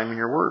more time in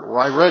your Word? Well,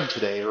 I read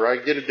today, or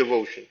I did a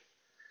devotion.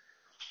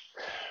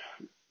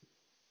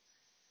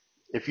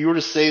 If you were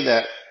to say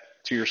that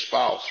to your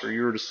spouse, or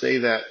you were to say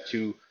that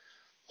to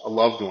a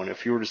loved one,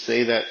 if you were to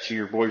say that to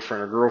your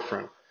boyfriend or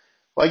girlfriend,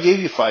 well, I gave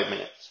you 5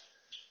 minutes.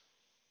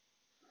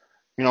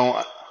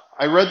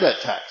 I read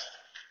that text,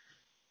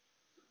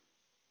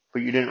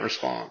 but you didn't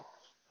respond.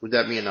 Would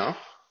that be enough?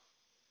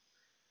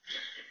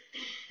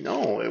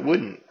 No, it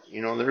wouldn't.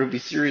 There would be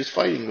serious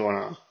fighting going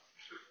on.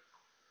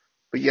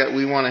 But yet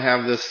we want to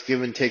have this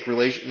give and take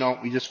relation. No,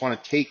 we just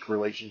want to take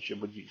relationship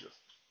with Jesus.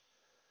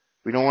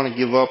 We don't want to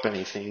give up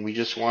anything. We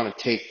just want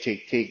to take,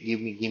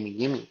 give me, give me,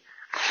 give me.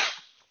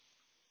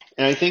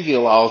 And I think He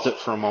allows it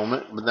for a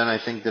moment, but then I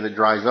think that it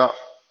dries up,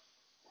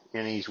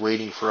 and He's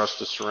waiting for us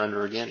to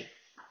surrender again.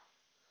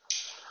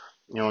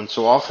 And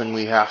so often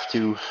we have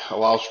to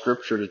allow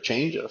Scripture to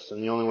change us,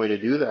 and the only way to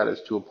do that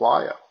is to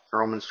apply it.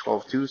 Romans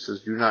 12:2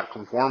 says, "Do not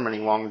conform any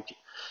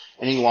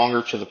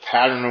longer to the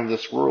pattern of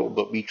this world,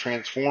 but be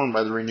transformed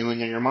by the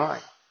renewing of your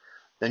mind.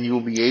 Then you will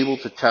be able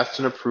to test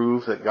and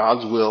approve that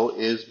God's will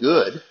is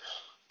good,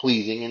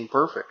 pleasing, and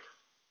perfect."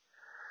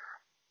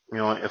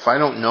 If I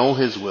don't know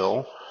His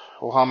will,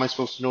 well, how am I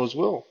supposed to know His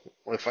will?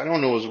 Well, if I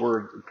don't know His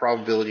Word, the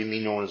probability of me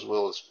knowing His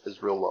will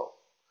is real low.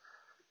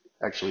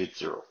 Actually, it's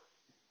zero.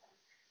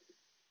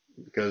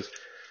 Because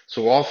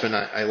so often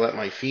I let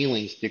my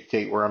feelings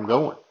dictate where I'm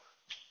going.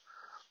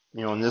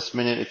 In this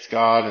minute it's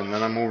God, and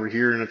then I'm over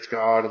here and it's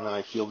God, and then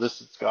I feel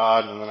this it's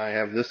God, and then I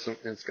have this and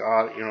it's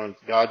God.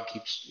 God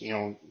keeps,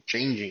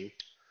 changing.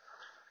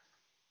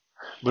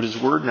 But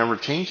His Word never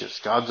changes.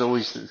 God's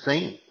always the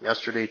same.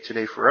 Yesterday,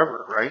 today,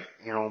 forever, right?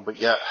 But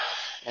yet,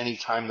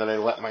 anytime that I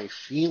let my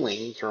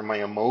feelings or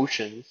my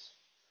emotions,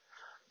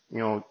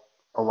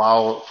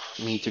 allow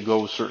me to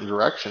go certain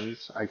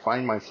directions, I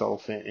find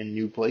myself in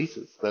new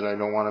places that I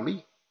don't want to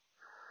be.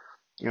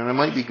 And it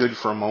might be good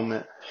for a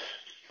moment,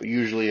 but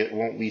usually it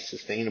won't be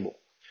sustainable.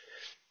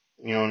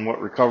 And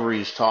what recovery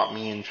has taught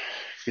me, and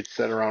gets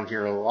said around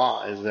here a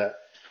lot, is that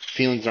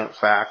feelings aren't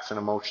facts and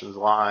emotions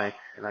lie,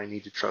 and I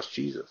need to trust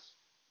Jesus.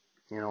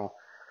 And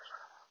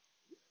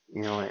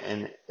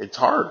it's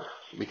hard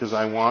because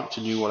I want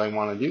to do what I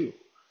want to do.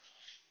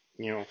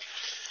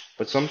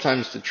 But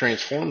sometimes to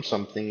transform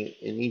something,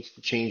 it needs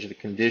to change the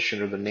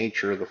condition or the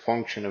nature or the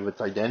function of its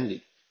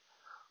identity.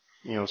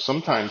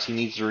 Sometimes He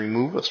needs to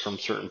remove us from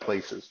certain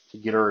places to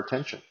get our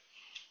attention.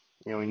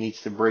 He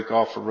needs to break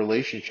off a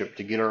relationship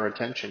to get our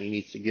attention. He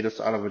needs to get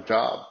us out of a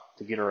job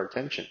to get our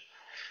attention.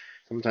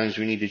 Sometimes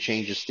we need to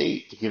change a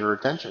state to get our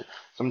attention.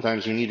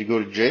 Sometimes we need to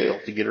go to jail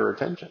to get our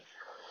attention.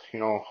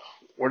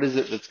 What is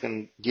it that's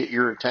going to get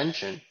your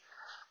attention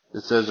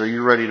that says, are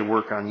you ready to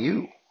work on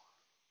you?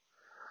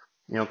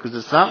 Because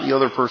it's not the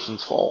other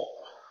person's fault.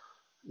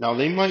 Now,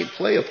 they might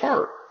play a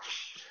part.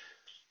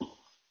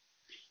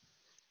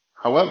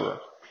 However,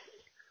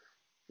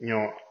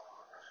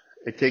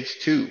 it takes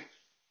two,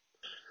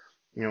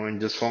 in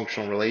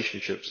dysfunctional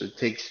relationships. It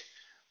takes,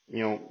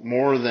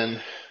 more than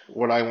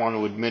what I want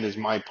to admit is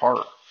my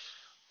part,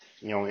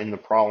 in the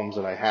problems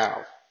that I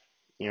have,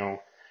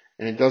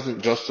 and it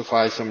doesn't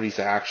justify somebody's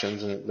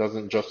actions, and it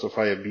doesn't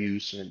justify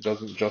abuse, and it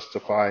doesn't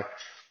justify,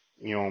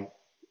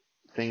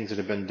 things that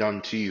have been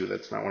done to you.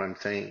 That's not what I'm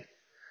saying.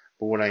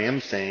 But what I am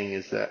saying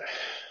is that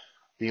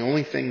the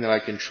only thing that I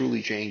can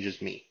truly change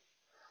is me.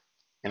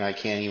 And I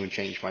can't even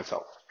change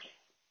myself.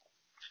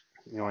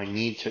 I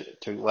need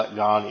to let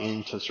God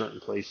into certain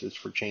places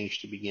for change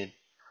to begin.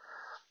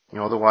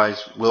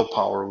 Otherwise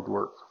willpower would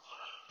work.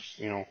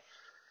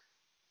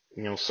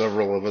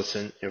 Several of us,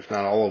 if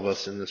not all of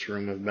us in this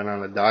room, have been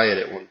on a diet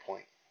at one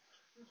point.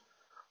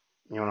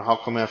 How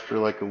come after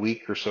like a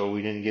week or so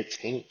we didn't get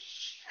skinny?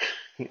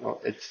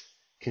 It's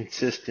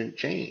consistent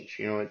change.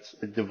 It's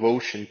a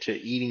devotion to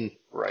eating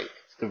right.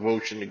 It's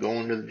devotion to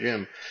going to the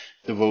gym.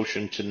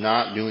 Devotion to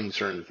not doing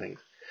certain things.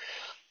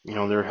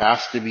 There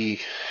has to be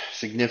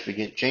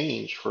significant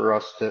change for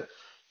us to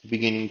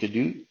beginning to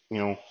do,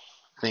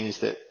 things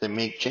that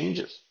make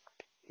changes,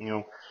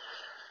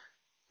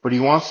 But He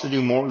wants to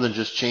do more than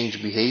just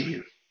change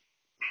behavior.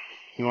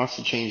 He wants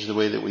to change the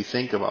way that we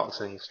think about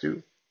things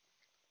too.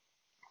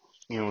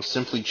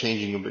 Simply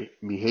changing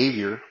a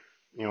behavior,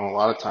 a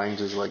lot of times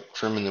is like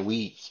trimming the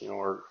weeds,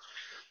 or,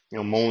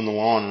 mowing the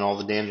lawn and all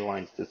the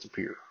dandelions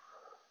disappear.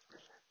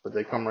 But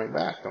they come right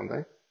back, don't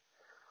they?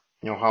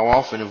 How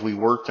often have we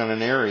worked on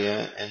an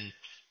area and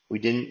we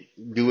didn't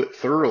do it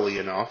thoroughly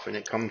enough and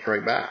it comes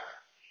right back?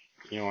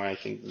 I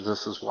think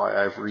this is why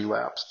I've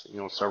relapsed,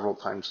 several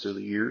times through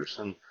the years.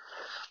 And,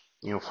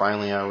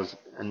 finally I was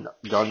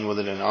done with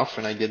it enough,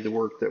 and I did the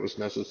work that was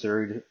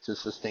necessary to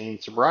sustain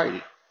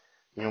sobriety.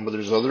 But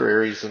there's other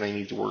areas that I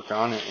need to work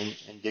on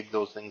and dig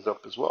those things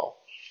up as well.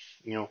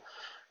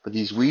 But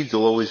these weeds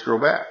will always grow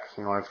back.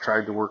 I've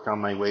tried to work on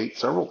my weight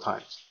several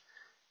times.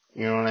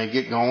 And I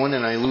get going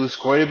and I lose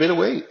quite a bit of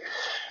weight.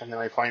 And then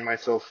I find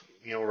myself,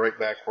 right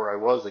back where I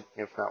was,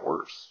 if not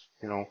worse.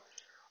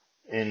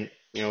 And,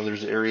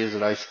 there's areas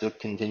that I still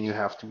continue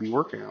have to be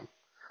working on.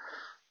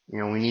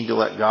 We need to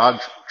let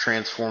God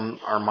transform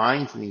our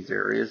minds in these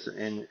areas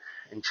and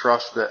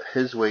trust that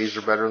His ways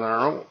are better than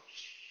our own.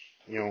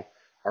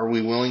 Are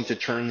we willing to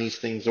turn these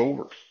things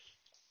over?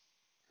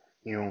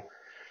 And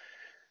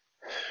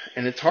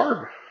it's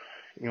hard.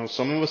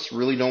 Some of us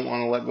really don't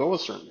want to let go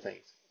of certain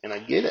things. And I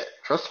get it.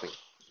 Trust me.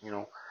 You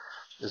know,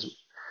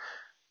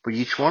 but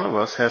each one of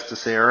us has to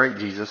say, all right,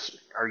 Jesus,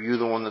 are you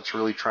the one that's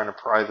really trying to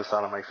pry this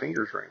out of my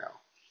fingers right now?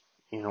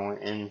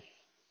 And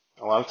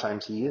a lot of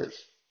times He is.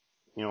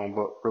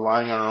 But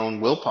relying on our own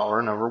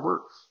willpower never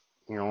works.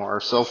 Our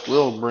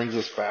self-will brings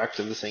us back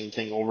to the same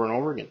thing over and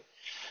over again.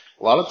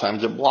 A lot of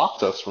times it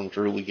blocks us from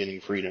truly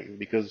getting freedom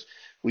because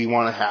we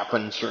want to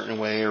happen a certain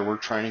way, or we're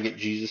trying to get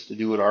Jesus to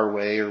do it our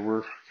way, or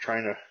we're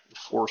trying to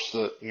force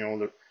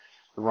the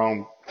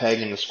wrong peg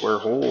in the square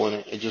hole,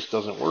 and it just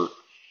doesn't work.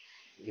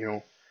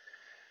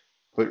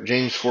 But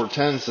James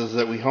 4:10 says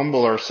that we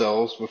humble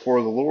ourselves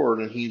before the Lord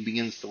and He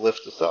begins to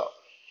lift us up.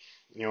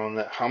 And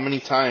that how many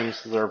times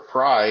has our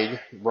pride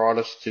brought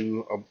us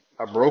to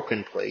a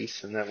broken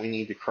place, and that we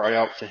need to cry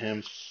out to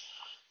Him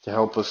to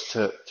help us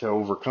to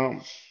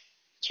overcome.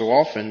 So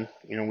often,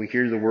 we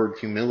hear the word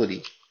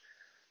humility,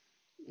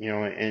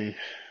 and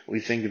we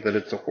think that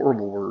it's a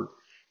horrible word.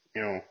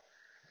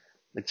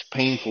 It's a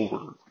painful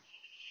word.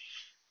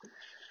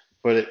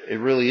 But it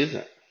really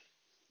isn't.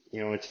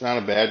 It's not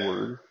a bad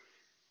word.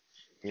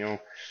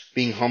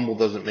 Being humble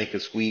doesn't make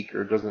us weak,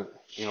 or doesn't,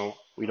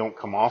 we don't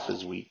come off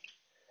as weak.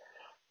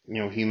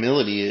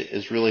 Humility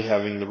is really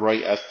having the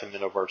right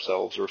estimate of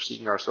ourselves, or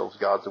seeing ourselves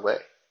God's way.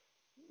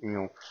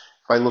 If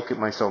I look at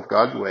myself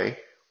God's way,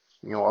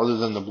 other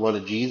than the blood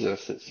of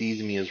Jesus that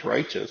sees me as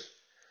righteous,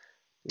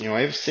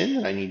 I have sin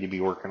that I need to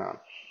be working on.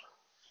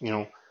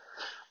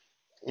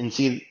 And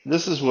see,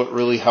 this is what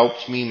really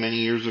helped me many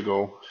years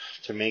ago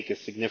to make a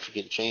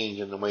significant change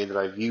in the way that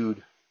I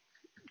viewed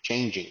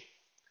changing.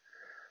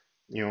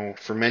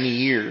 For many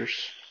years,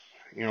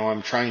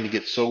 I'm trying to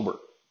get sober.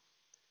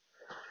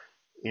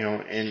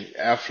 And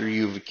after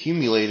you've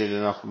accumulated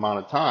enough amount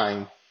of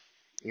time,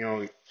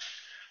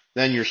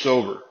 then you're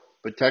sober.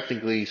 But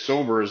technically,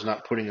 sober is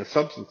not putting a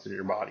substance in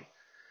your body.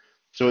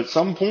 So at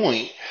some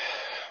point,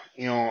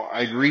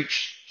 I'd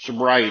reached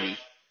sobriety,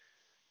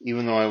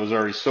 even though I was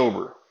already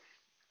sober.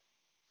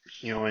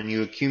 And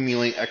you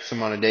accumulate X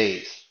amount of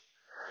days.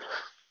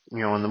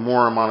 And the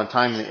more amount of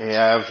time that you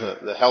have,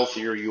 the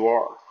healthier you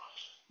are.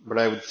 But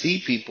I would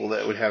see people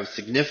that would have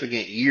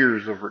significant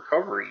years of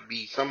recovery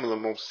be some of the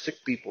most sick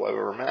people I've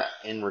ever met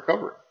in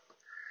recovery.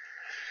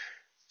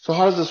 So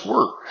how does this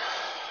work?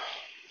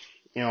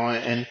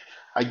 And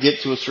I'd get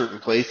to a certain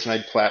place and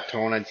I'd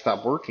plateau and I'd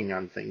stop working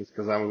on things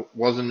because I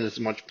wasn't as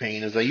much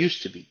pain as I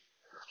used to be.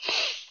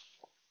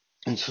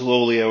 And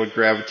slowly I would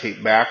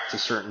gravitate back to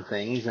certain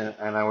things, and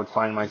I would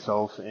find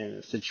myself in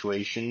a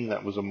situation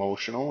that was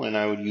emotional, and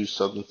I would use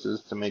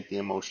substances to make the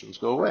emotions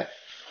go away.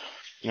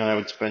 I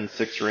would spend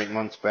 6 or 8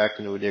 months back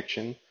into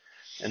addiction,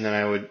 and then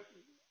I would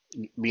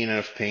be in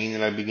enough pain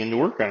that I'd begin to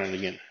work on it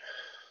again.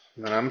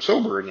 And then I'm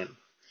sober again.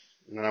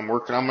 And then I'm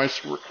working on my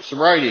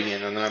sobriety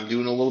again, and then I'm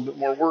doing a little bit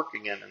more work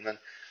again, and then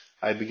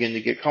I begin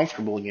to get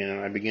comfortable again, and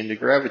I begin to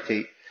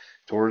gravitate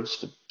towards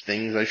the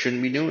things I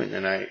shouldn't be doing,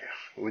 and I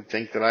would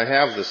think that I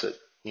have this at,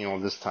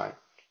 this time.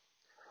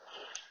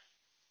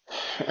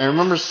 I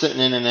remember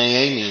sitting in an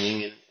AA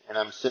meeting, and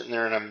I'm sitting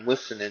there and I'm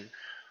listening,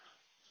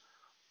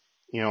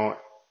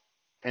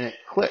 and it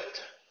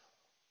clicked.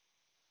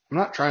 I'm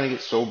not trying to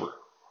get sober.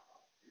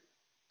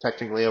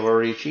 Technically, I've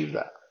already achieved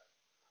that.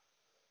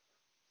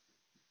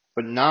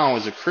 But now,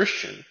 as a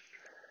Christian,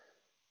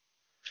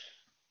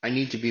 I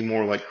need to be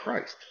more like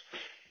Christ.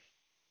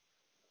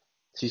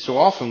 See, so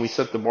often we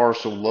set the bar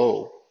so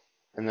low,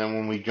 and then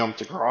when we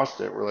jumped across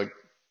it, we're like,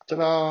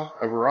 ta-da,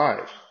 I've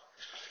arrived.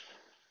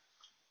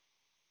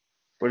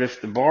 But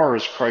if the bar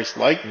is Christ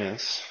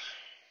likeness,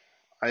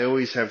 I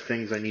always have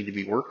things I need to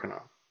be working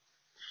on.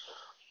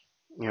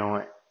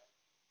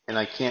 And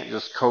I can't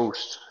just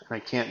coast, and I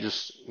can't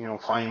just,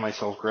 find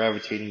myself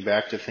gravitating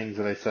back to things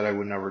that I said I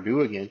would never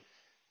do again,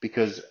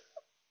 because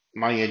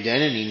my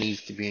identity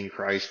needs to be in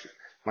Christ.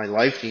 My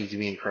life needs to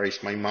be in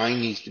Christ. My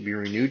mind needs to be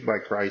renewed by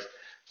Christ.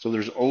 So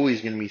there's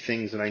always going to be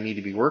things that I need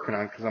to be working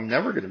on, because I'm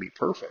never going to be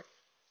perfect.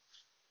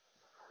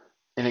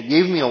 And it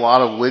gave me a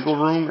lot of wiggle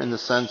room in the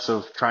sense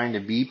of trying to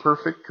be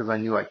perfect, because I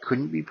knew I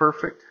couldn't be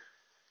perfect.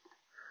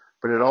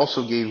 But it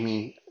also gave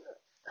me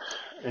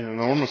an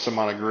enormous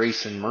amount of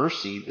grace and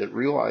mercy that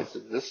realized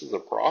that this is a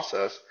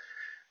process,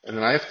 and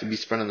that I have to be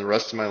spending the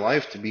rest of my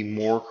life to be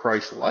more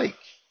Christ-like.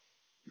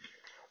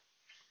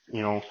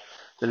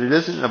 That it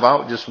isn't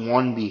about just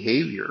one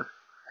behavior.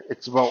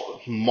 It's about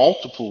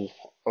multiple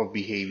of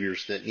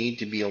behaviors that need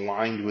to be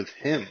aligned with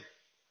Him.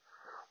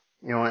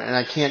 And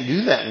I can't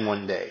do that in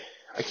one day.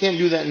 I can't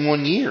do that in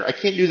 1 year. I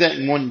can't do that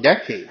in 1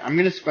 decade. I'm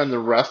going to spend the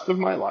rest of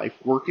my life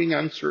working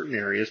on certain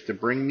areas to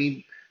bring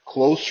me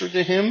closer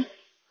to Him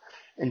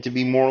and to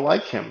be more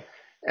like him.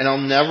 And I'll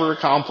never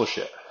accomplish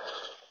it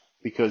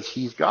because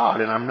he's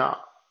God and I'm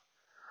not.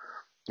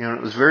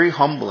 It was very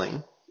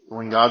humbling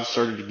when God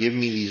started to give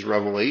me these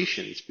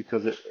revelations,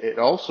 because it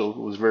also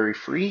was very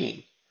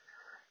freeing,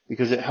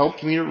 because it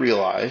helped me to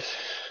realize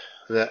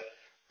that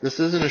this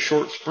isn't a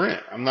short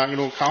sprint. I'm not going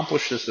to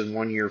accomplish this in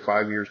 1 year,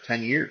 5 years,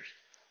 10 years.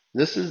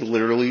 This is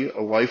literally a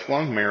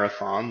lifelong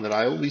marathon that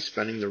I will be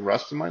spending the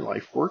rest of my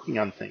life working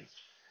on things.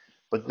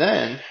 But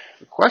then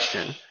the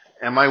question,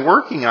 am I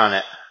working on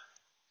it?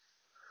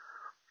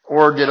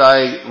 Or did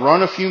I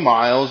run a few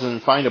miles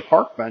and find a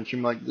park bench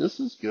and be like, this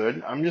is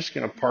good. I'm just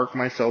going to park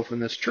myself in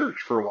this church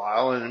for a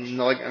while, and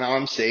now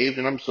I'm saved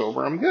and I'm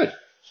sober, I'm good.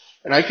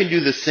 And I can do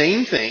the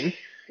same thing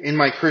in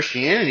my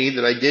Christianity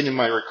that I did in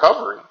my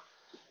recovery.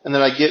 And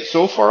then I get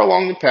so far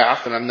along the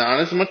path and I'm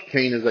not as much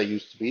pain as I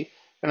used to be,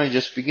 and I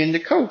just begin to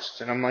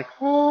coast. And I'm like,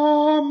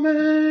 oh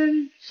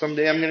man,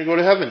 someday I'm going to go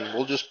to heaven.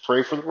 We'll just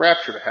pray for the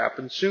rapture to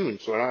happen soon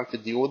so I don't have to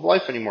deal with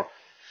life anymore.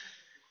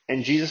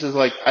 And Jesus is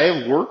like, I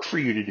have work for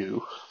you to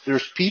do.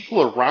 There's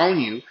people around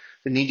you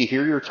that need to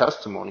hear your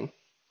testimony.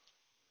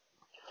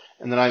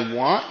 And then I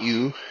want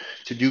you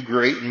to do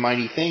great and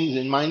mighty things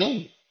in my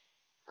name.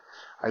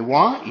 I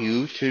want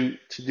you to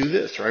do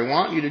this, or I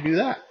want you to do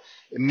that.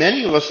 And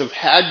many of us have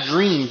had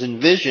dreams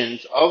and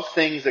visions of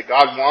things that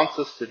God wants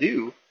us to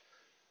do.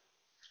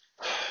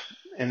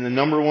 And the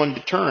number one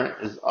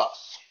deterrent is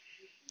us.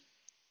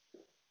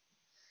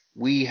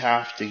 We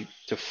have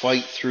to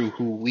fight through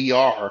who we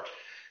are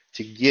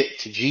to get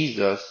to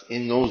Jesus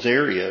in those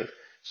areas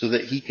so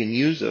that he can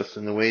use us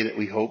in the way that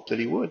we hope that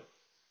he would.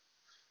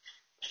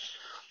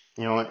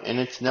 And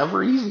it's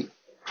never easy.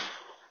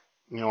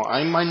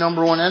 I'm my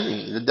number one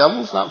enemy. The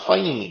devil's not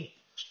fighting me.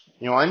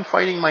 I'm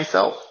fighting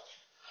myself.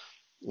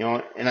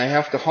 And I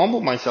have to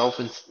humble myself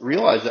and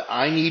realize that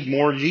I need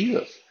more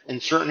Jesus. In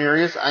certain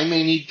areas, I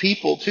may need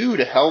people too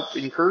to help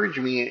encourage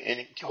me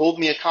and hold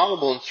me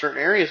accountable in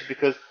certain areas,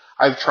 because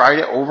I've tried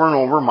it over and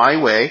over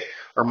my way,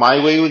 or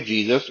my way with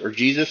Jesus, or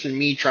Jesus and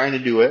me trying to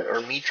do it,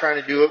 or me trying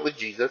to do it with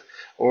Jesus,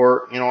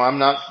 or, I'm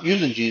not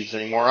using Jesus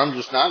anymore. I'm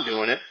just not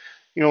doing it.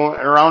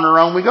 Around and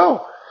around we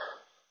go.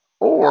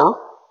 Or,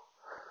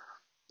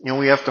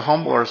 we have to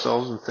humble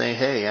ourselves and say,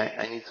 hey,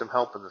 I need some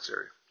help in this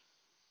area.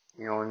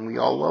 And we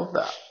all love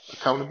that.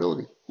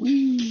 Accountability.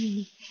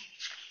 Whee!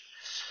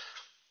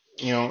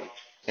 And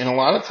a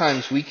lot of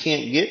times we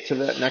can't get to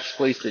that next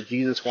place that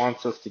Jesus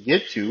wants us to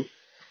get to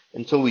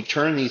until we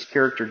turn these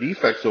character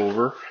defects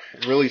over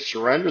and really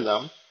surrender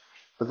them,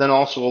 but then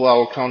also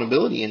allow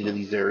accountability into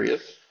these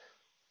areas,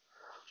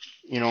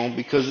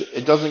 because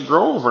it doesn't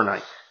grow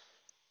overnight.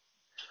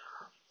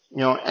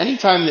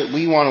 Anytime that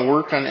we want to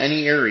work on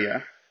any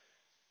area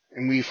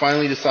and we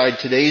finally decide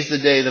today's the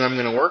day that I'm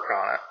going to work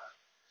on it,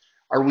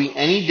 are we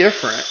any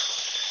different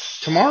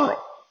tomorrow?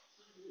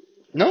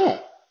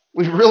 No,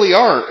 we really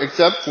aren't,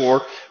 except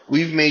for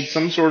we've made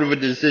some sort of a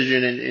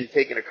decision and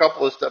taken a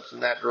couple of steps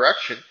in that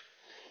direction.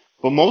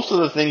 But most of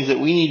the things that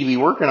we need to be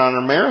working on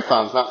are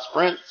marathons, not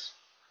sprints.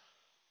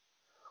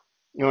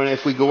 And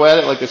if we go at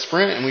it like a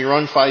sprint and we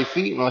run 5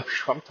 feet and we're like,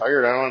 I'm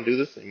tired, I don't want to do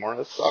this anymore,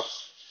 this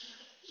sucks.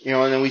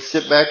 And then we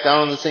sit back down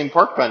on the same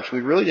park bench,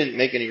 we really didn't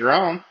make any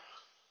ground.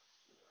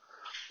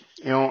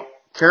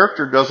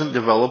 Character doesn't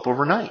develop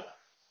overnight.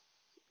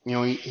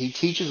 He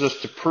teaches us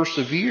to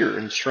persevere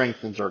and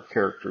strengthens our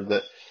character,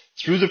 that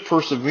through the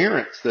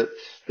perseverance that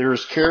there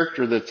is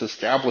character that's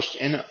established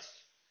in us.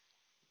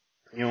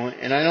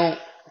 And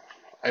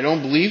I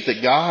don't believe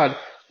that God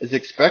is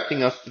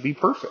expecting us to be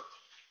perfect.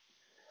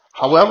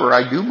 However,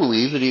 I do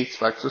believe that he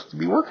expects us to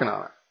be working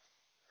on it.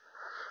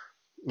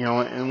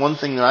 And one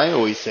thing that I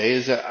always say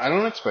is that I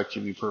don't expect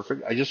you to be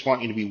perfect. I just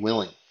want you to be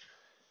willing.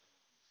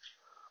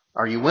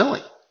 Are you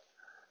willing?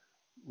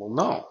 Well,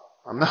 no,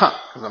 I'm not,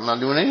 because I'm not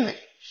doing anything.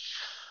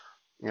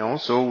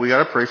 So we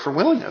gotta pray for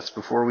willingness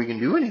before we can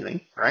do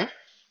anything, right?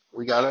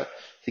 We gotta,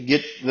 to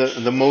get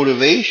the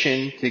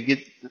motivation to get,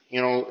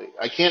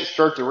 I can't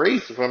start the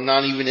race if I'm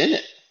not even in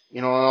it.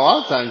 And a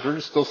lot of times we're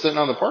just still sitting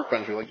on the park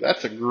bench. We're like,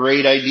 that's a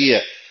great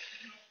idea.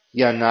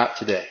 Yeah, not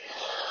today.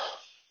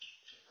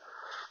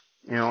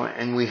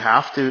 And we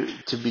have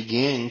to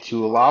begin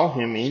to allow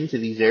him into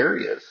these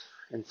areas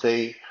and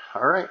say,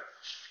 all right,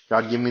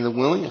 God, give me the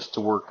willingness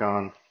to work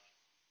on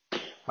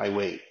my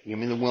weight. Give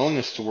me the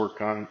willingness to work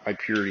on my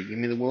purity. Give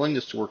me the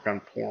willingness to work on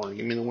porn.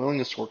 Give me the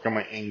willingness to work on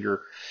my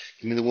anger.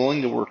 Give me the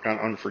willingness to work on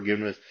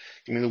unforgiveness.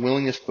 Give me the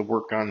willingness to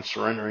work on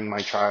surrendering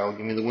my child.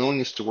 Give me the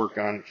willingness to work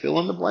on fill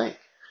in the blank.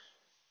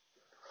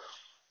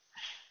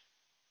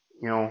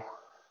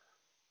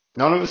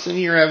 None of us in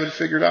here have it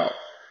figured out.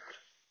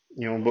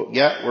 But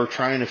yet we're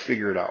trying to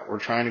figure it out. We're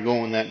trying to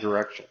go in that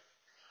direction.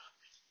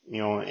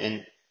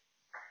 And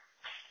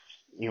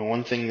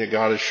one thing that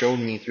God has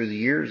shown me through the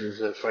years is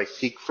that if I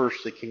seek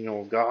first the kingdom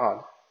of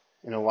God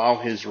and allow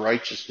his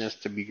righteousness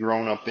to be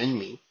grown up in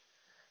me,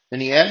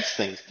 then he adds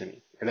things to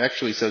me. It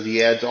actually says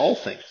he adds all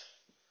things.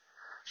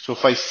 So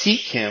if I seek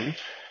him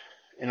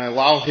and I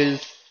allow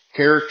his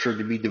character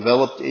to be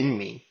developed in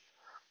me,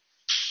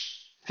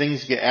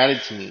 things get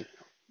added to me.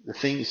 the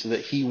things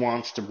that he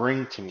wants to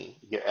bring to me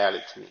get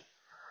added to me.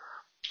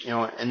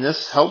 And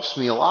this helps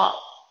me a lot.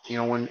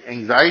 When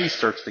anxiety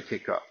starts to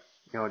kick up,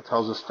 it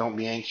tells us don't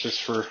be anxious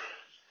for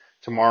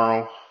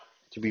tomorrow,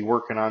 to be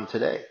working on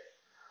today.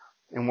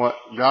 And what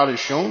God has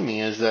shown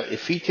me is that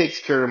if he takes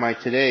care of my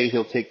today,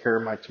 he'll take care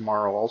of my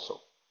tomorrow also.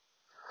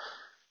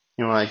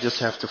 I just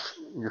have to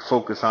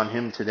focus on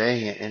him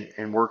today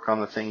and work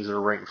on the things that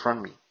are right in front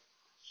of me.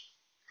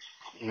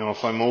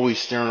 If I'm always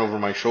staring over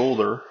my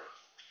shoulder,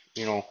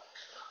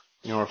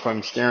 if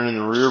I'm staring in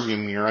the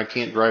rearview mirror, I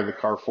can't drive the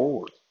car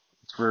forward.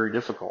 It's very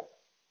difficult.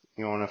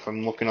 And if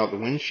I'm looking out the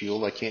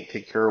windshield, I can't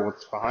take care of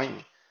what's behind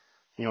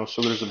me.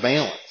 So there's a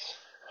balance.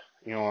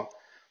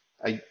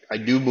 I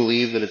do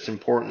believe that it's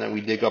important that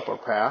we dig up our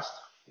past,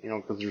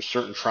 because there's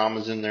certain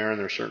traumas in there and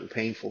there's certain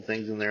painful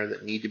things in there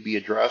that need to be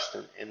addressed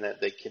and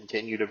that they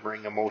continue to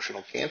bring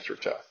emotional cancer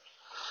to us.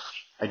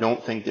 I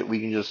don't think that we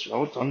can just,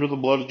 it's under the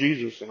blood of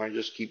Jesus and I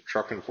just keep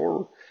trucking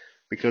forward,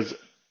 because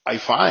I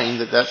find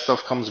that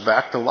stuff comes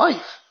back to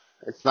life.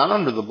 It's not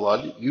under the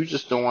blood. You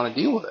just don't want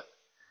to deal with it.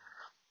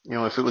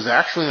 If it was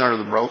actually under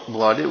the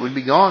blood, it would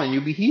be gone and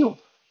you'd be healed.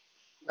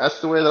 That's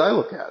the way that I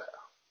look at it.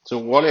 So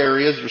what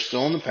areas are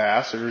still in the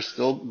past that are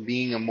still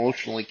being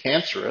emotionally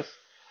cancerous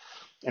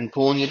and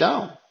pulling you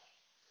down?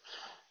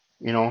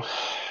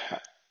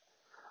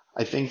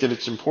 I think that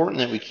it's important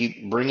that we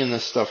keep bringing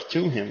this stuff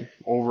to him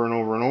over and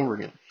over and over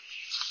again.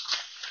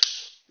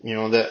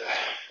 That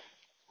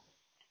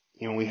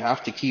we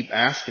have to keep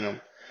asking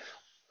him,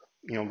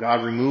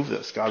 God remove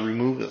this, God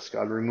remove this,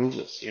 God remove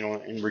this.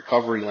 In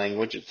recovery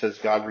language, it says,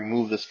 God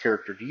remove this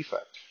character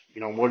defect.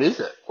 What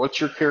is it? What's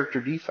your character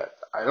defect?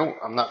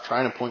 I'm not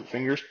trying to point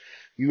fingers.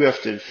 You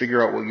have to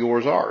figure out what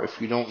yours are.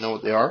 If you don't know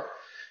what they are,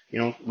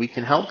 we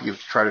can help you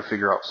try to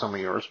figure out some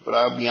of yours. But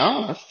I'll be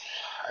honest,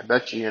 I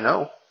bet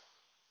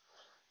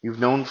you've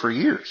known for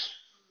years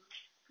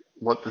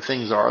what the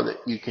things are that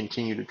you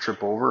continue to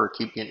trip over or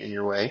keep getting in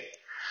your way.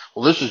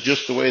 Well, this is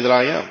just the way that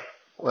I am.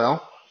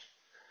 Well,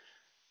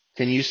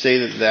 can you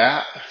say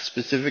that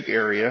specific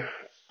area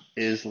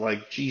is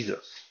like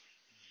Jesus?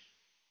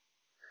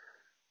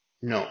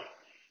 No.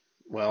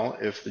 Well,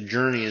 if the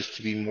journey is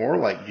to be more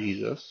like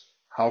Jesus,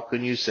 how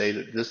can you say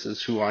that this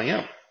is who I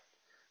am?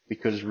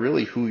 Because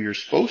really who you're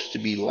supposed to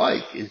be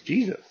like is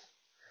Jesus.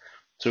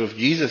 So if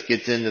Jesus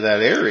gets into that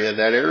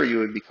area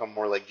would become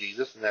more like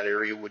Jesus, and that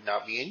area would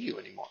not be in you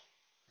anymore.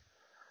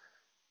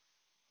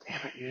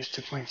 Damn it, you just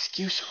took my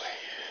excuse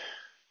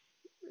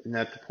away. Isn't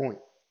that the point?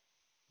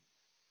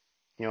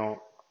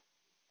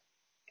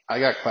 I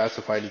got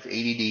classified as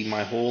ADD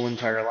my whole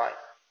entire life.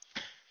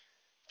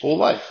 Whole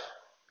life.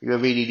 You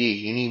have ADD.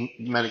 You need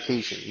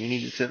medication. You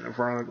need to sit in the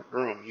front of the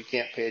room. You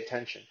can't pay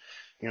attention.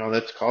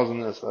 That's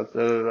causing this. That's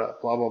blah,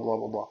 blah, blah,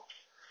 blah, blah.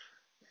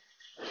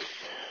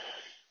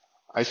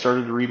 I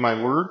started to read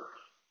my word.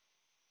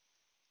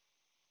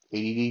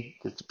 ADD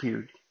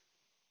disappeared.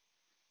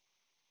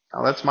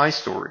 Now that's my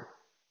story.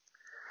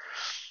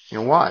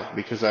 Why?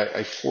 Because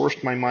I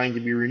forced my mind to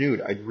be renewed.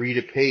 I'd read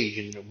a page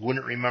and I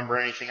wouldn't remember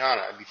anything on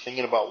it. I'd be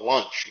thinking about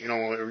lunch,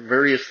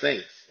 various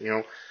things,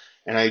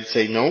 and I'd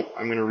say, nope,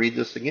 I'm going to read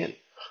this again.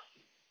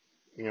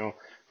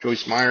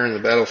 Joyce Meyer in The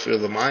Battlefield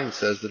of the Mind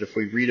says that if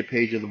we read a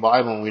page of the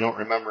Bible and we don't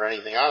remember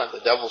anything on it,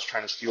 the devil's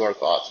trying to steal our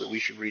thoughts, that we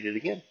should read it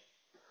again.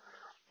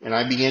 And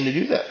I began to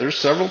do that. There's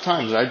several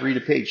times that I'd read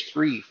a page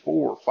 3,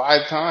 4,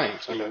 5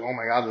 times. I'd be like, oh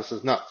my God, this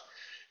is nuts.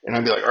 And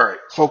I'd be like, all right,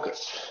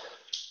 focus.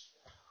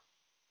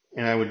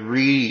 And I would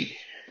read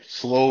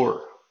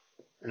slower,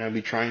 and I'd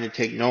be trying to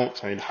take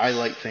notes. I'd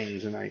highlight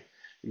things, and I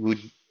would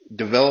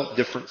develop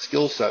different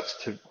skill sets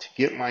to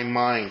get my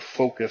mind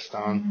focused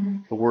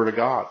on the Word of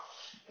God.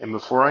 And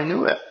before I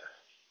knew it,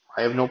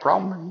 I have no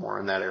problem anymore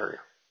in that area.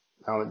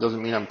 Now, it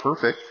doesn't mean I'm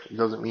perfect. It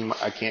doesn't mean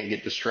I can't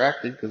get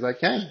distracted, because I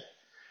can.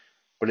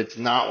 But it's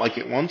not like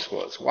it once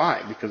was.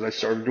 Why? Because I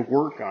started to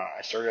work on it.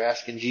 I started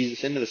asking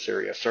Jesus into this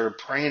area. I started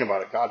praying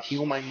about it. God,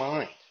 heal my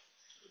mind.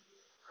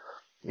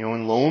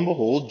 And lo and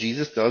behold,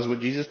 Jesus does what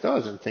Jesus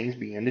does, and things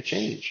began to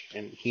change,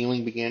 and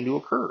healing began to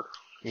occur.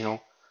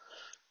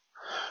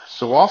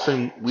 So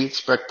often we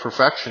expect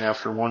perfection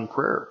after one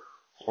prayer,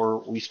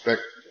 or we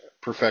expect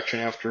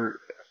perfection after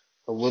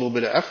a little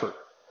bit of effort.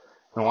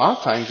 And a lot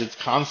of times it's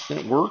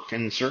constant work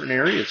in certain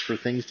areas for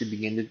things to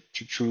begin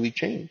to truly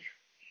change.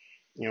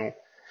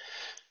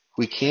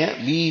 We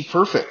can't be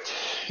perfect,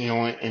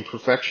 and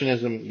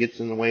perfectionism gets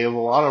in the way of a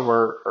lot of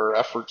our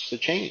efforts to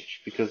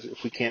change, because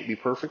if we can't be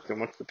perfect, then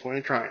what's the point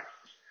of trying?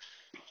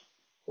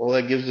 Well,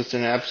 that gives us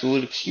an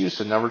absolute excuse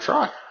to never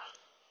try.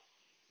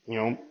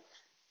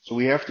 So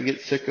we have to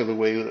get sick of the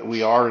way that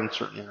we are in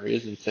certain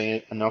areas and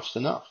say enough's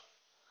enough.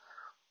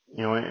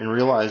 And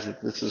realize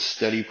that this is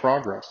steady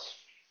progress.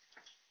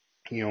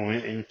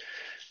 And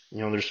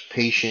there's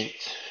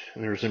patience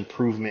and there's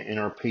improvement in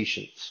our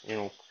patience.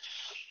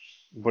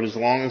 But as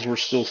long as we're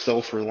still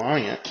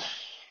self-reliant,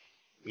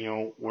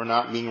 we're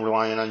not being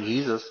reliant on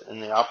Jesus,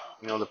 and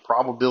the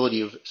probability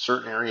of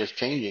certain areas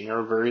changing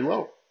are very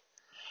low.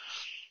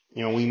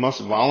 We must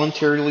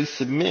voluntarily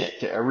submit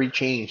to every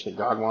change that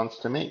God wants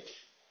to make.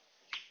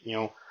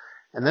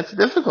 And that's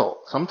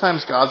difficult.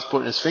 Sometimes God's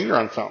putting his finger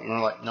on something. And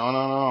we're like, no,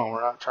 no, no,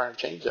 we're not trying to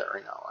change that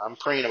right now. I'm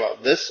praying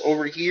about this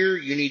over here.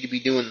 You need to be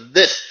doing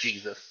this,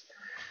 Jesus.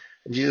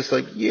 And Jesus is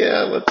like,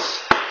 yeah,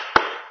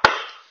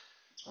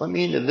 let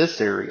me into this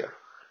area.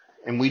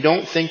 And we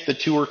don't think the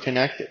two are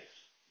connected.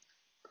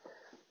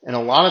 And a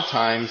lot of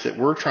times that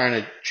we're trying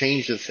to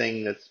change the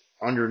thing that's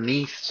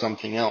underneath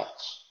something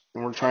else.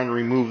 And we're trying to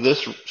remove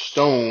this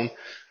stone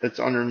that's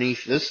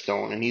underneath this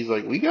stone. And he's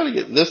like, we got to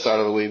get this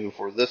out of the way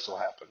before this will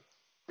happen.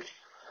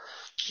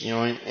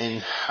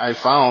 And I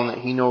found that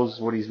he knows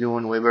what he's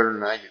doing way better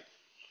than I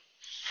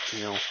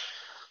do.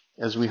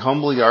 As we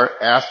humbly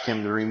ask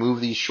him to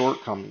remove these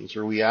shortcomings,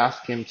 or we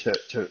ask him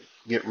to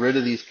get rid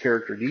of these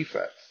character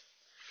defects,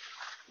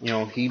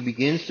 he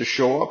begins to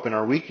show up in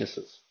our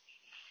weaknesses.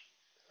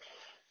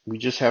 We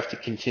just have to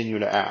continue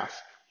to ask.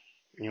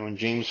 In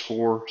James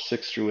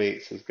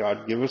 4:6-8 says,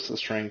 God, give us the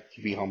strength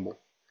to be humble.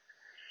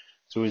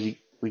 So as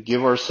we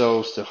give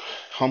ourselves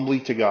humbly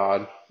to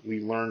God, we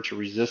learn to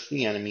resist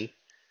the enemy,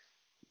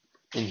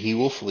 and he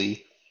will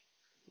flee.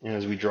 And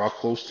as we draw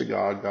close to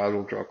God, God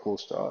will draw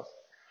close to us.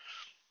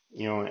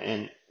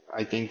 And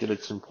I think that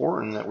it's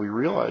important that we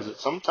realize that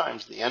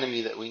sometimes the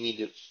enemy that we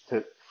need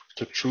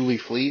to truly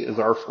flee is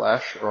our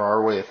flesh or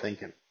our way of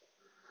thinking.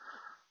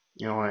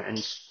 And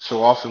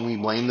so often we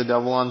blame the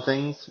devil on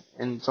things,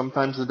 and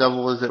sometimes the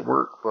devil is at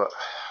work, but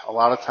a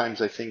lot of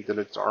times I think that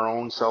it's our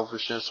own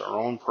selfishness, our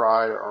own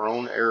pride, our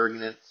own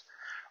arrogance,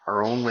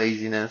 our own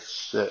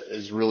laziness that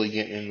is really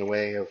getting in the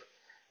way of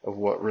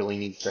what really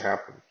needs to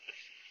happen.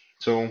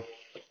 So,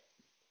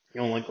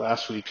 like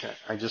last week,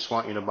 I just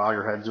want you to bow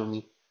your heads with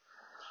me.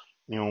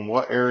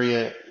 What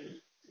area,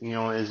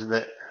 is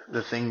that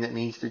the thing that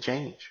needs to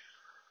change?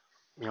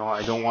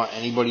 I don't want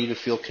anybody to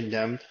feel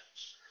condemned.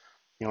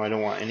 I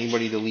don't want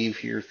anybody to leave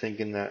here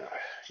thinking that,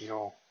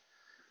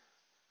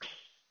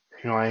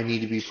 I need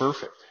to be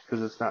perfect,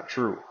 because it's not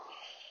true.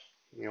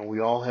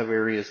 We all have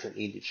areas that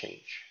need to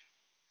change.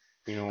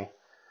 And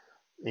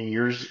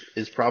yours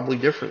is probably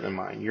different than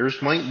mine.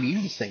 Yours might be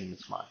the same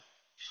as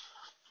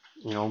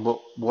mine. But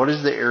what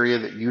is the area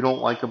that you don't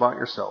like about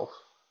yourself?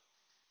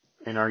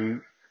 And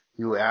are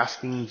you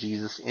asking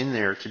Jesus in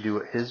there to do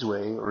it his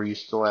way, or are you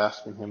still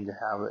asking him to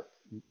have it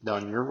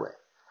done your way?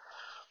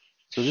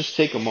 So just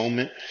take a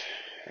moment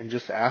and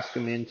just ask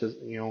him into,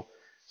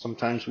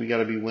 sometimes we got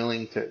to be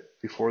willing to,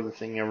 before the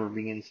thing ever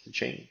begins to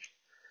change.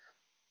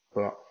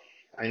 But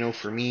I know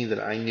for me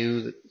that I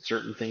knew that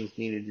certain things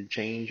needed to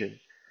change, and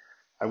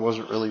I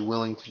wasn't really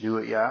willing to do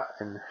it yet,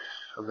 and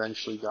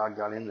eventually God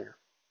got in there.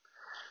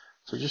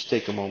 So just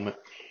take a moment.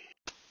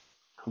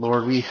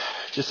 Lord, we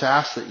just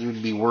ask that you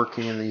would be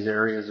working in these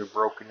areas of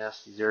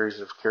brokenness, these areas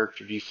of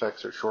character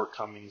defects or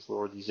shortcomings,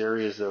 Lord, these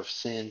areas of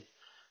sin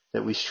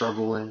that we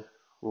struggle in.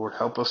 Lord,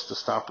 help us to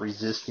stop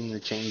resisting the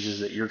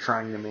changes that you're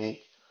trying to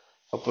make.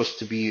 Help us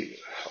to be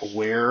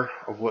aware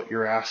of what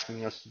you're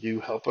asking us to do.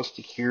 Help us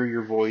to hear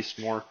your voice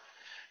more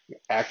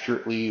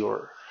accurately,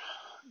 or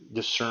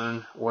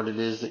discern what it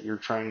is that you're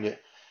trying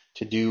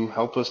to do.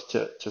 Help us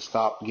to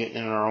stop getting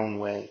in our own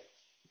way.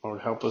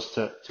 Lord, help us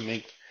to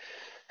make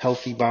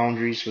healthy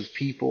boundaries with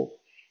people,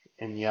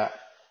 and yet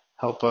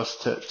help us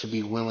to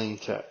be willing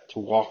to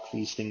walk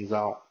these things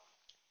out.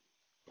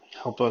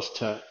 Help us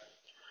to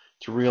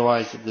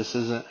realize that this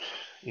isn't,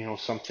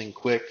 something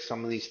quick.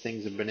 Some of these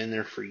things have been in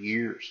there for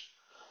years,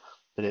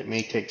 that it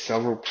may take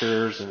several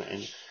prayers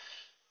and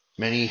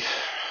many,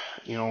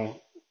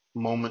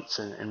 moments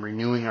and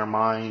renewing our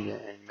mind,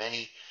 and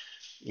many,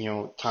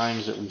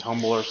 times that we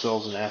humble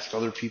ourselves and ask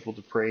other people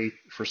to pray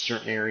for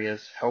certain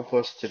areas. Help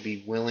us to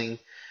be willing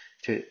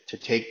to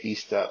take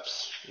these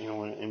steps,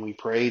 and we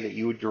pray that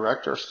you would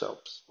direct our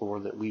steps,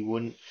 Lord, that we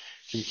wouldn't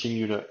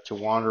continue to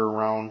wander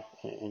around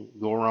and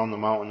go around the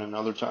mountain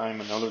another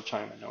time,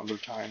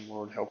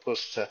 Lord. Help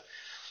us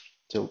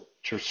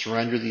to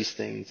surrender these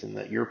things, and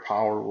that your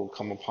power will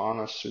come upon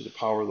us through the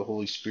power of the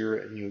Holy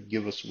Spirit, and you would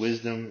give us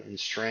wisdom and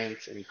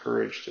strength and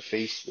courage to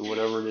face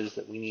whatever it is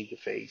that we need to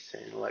face,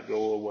 and let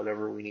go of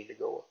whatever we need to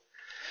go of.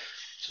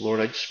 So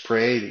Lord, I just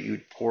pray that you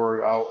would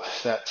pour out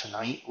that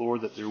tonight,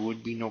 Lord, that there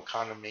would be no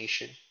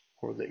condemnation,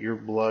 or that your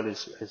blood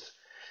is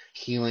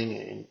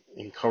healing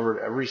and covered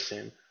every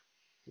sin.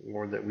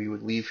 Lord, that we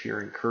would leave here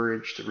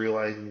encouraged to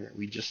realizing that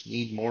we just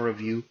need more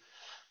of you,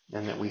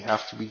 and that we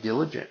have to be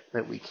diligent,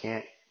 that we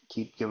can't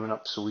keep giving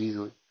up so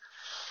easily.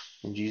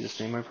 In Jesus'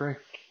 name I pray.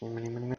 Amen, amen, amen.